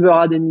I never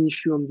had any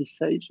issue on this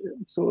stage.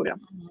 So yeah.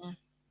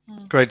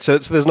 Great. So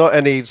there's not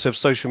any sort of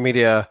social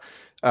media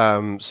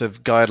sort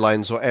of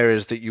guidelines or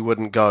areas that you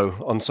wouldn't go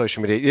on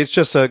social media. It's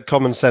just a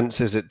common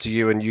sense, is it, to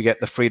you, and you get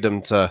the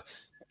freedom to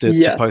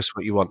post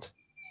what you want.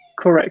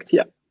 Correct.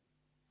 Yeah.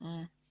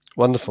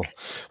 Wonderful.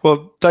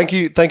 Well, thank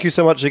you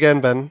so much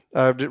again, Ben.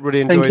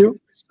 Really enjoyed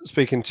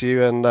speaking to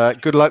you, and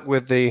good luck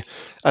with the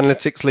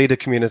analytics leader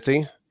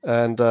community.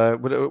 And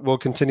we'll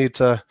continue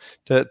to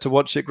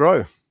watch it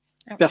grow.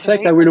 Absolutely.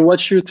 Perfect. I will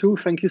watch you too.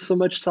 Thank you so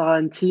much, Sarah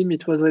and team.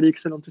 It was really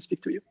excellent to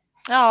speak to you.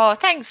 Oh,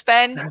 thanks,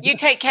 Ben. You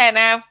take care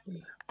now.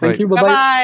 Thank you. Bye-bye.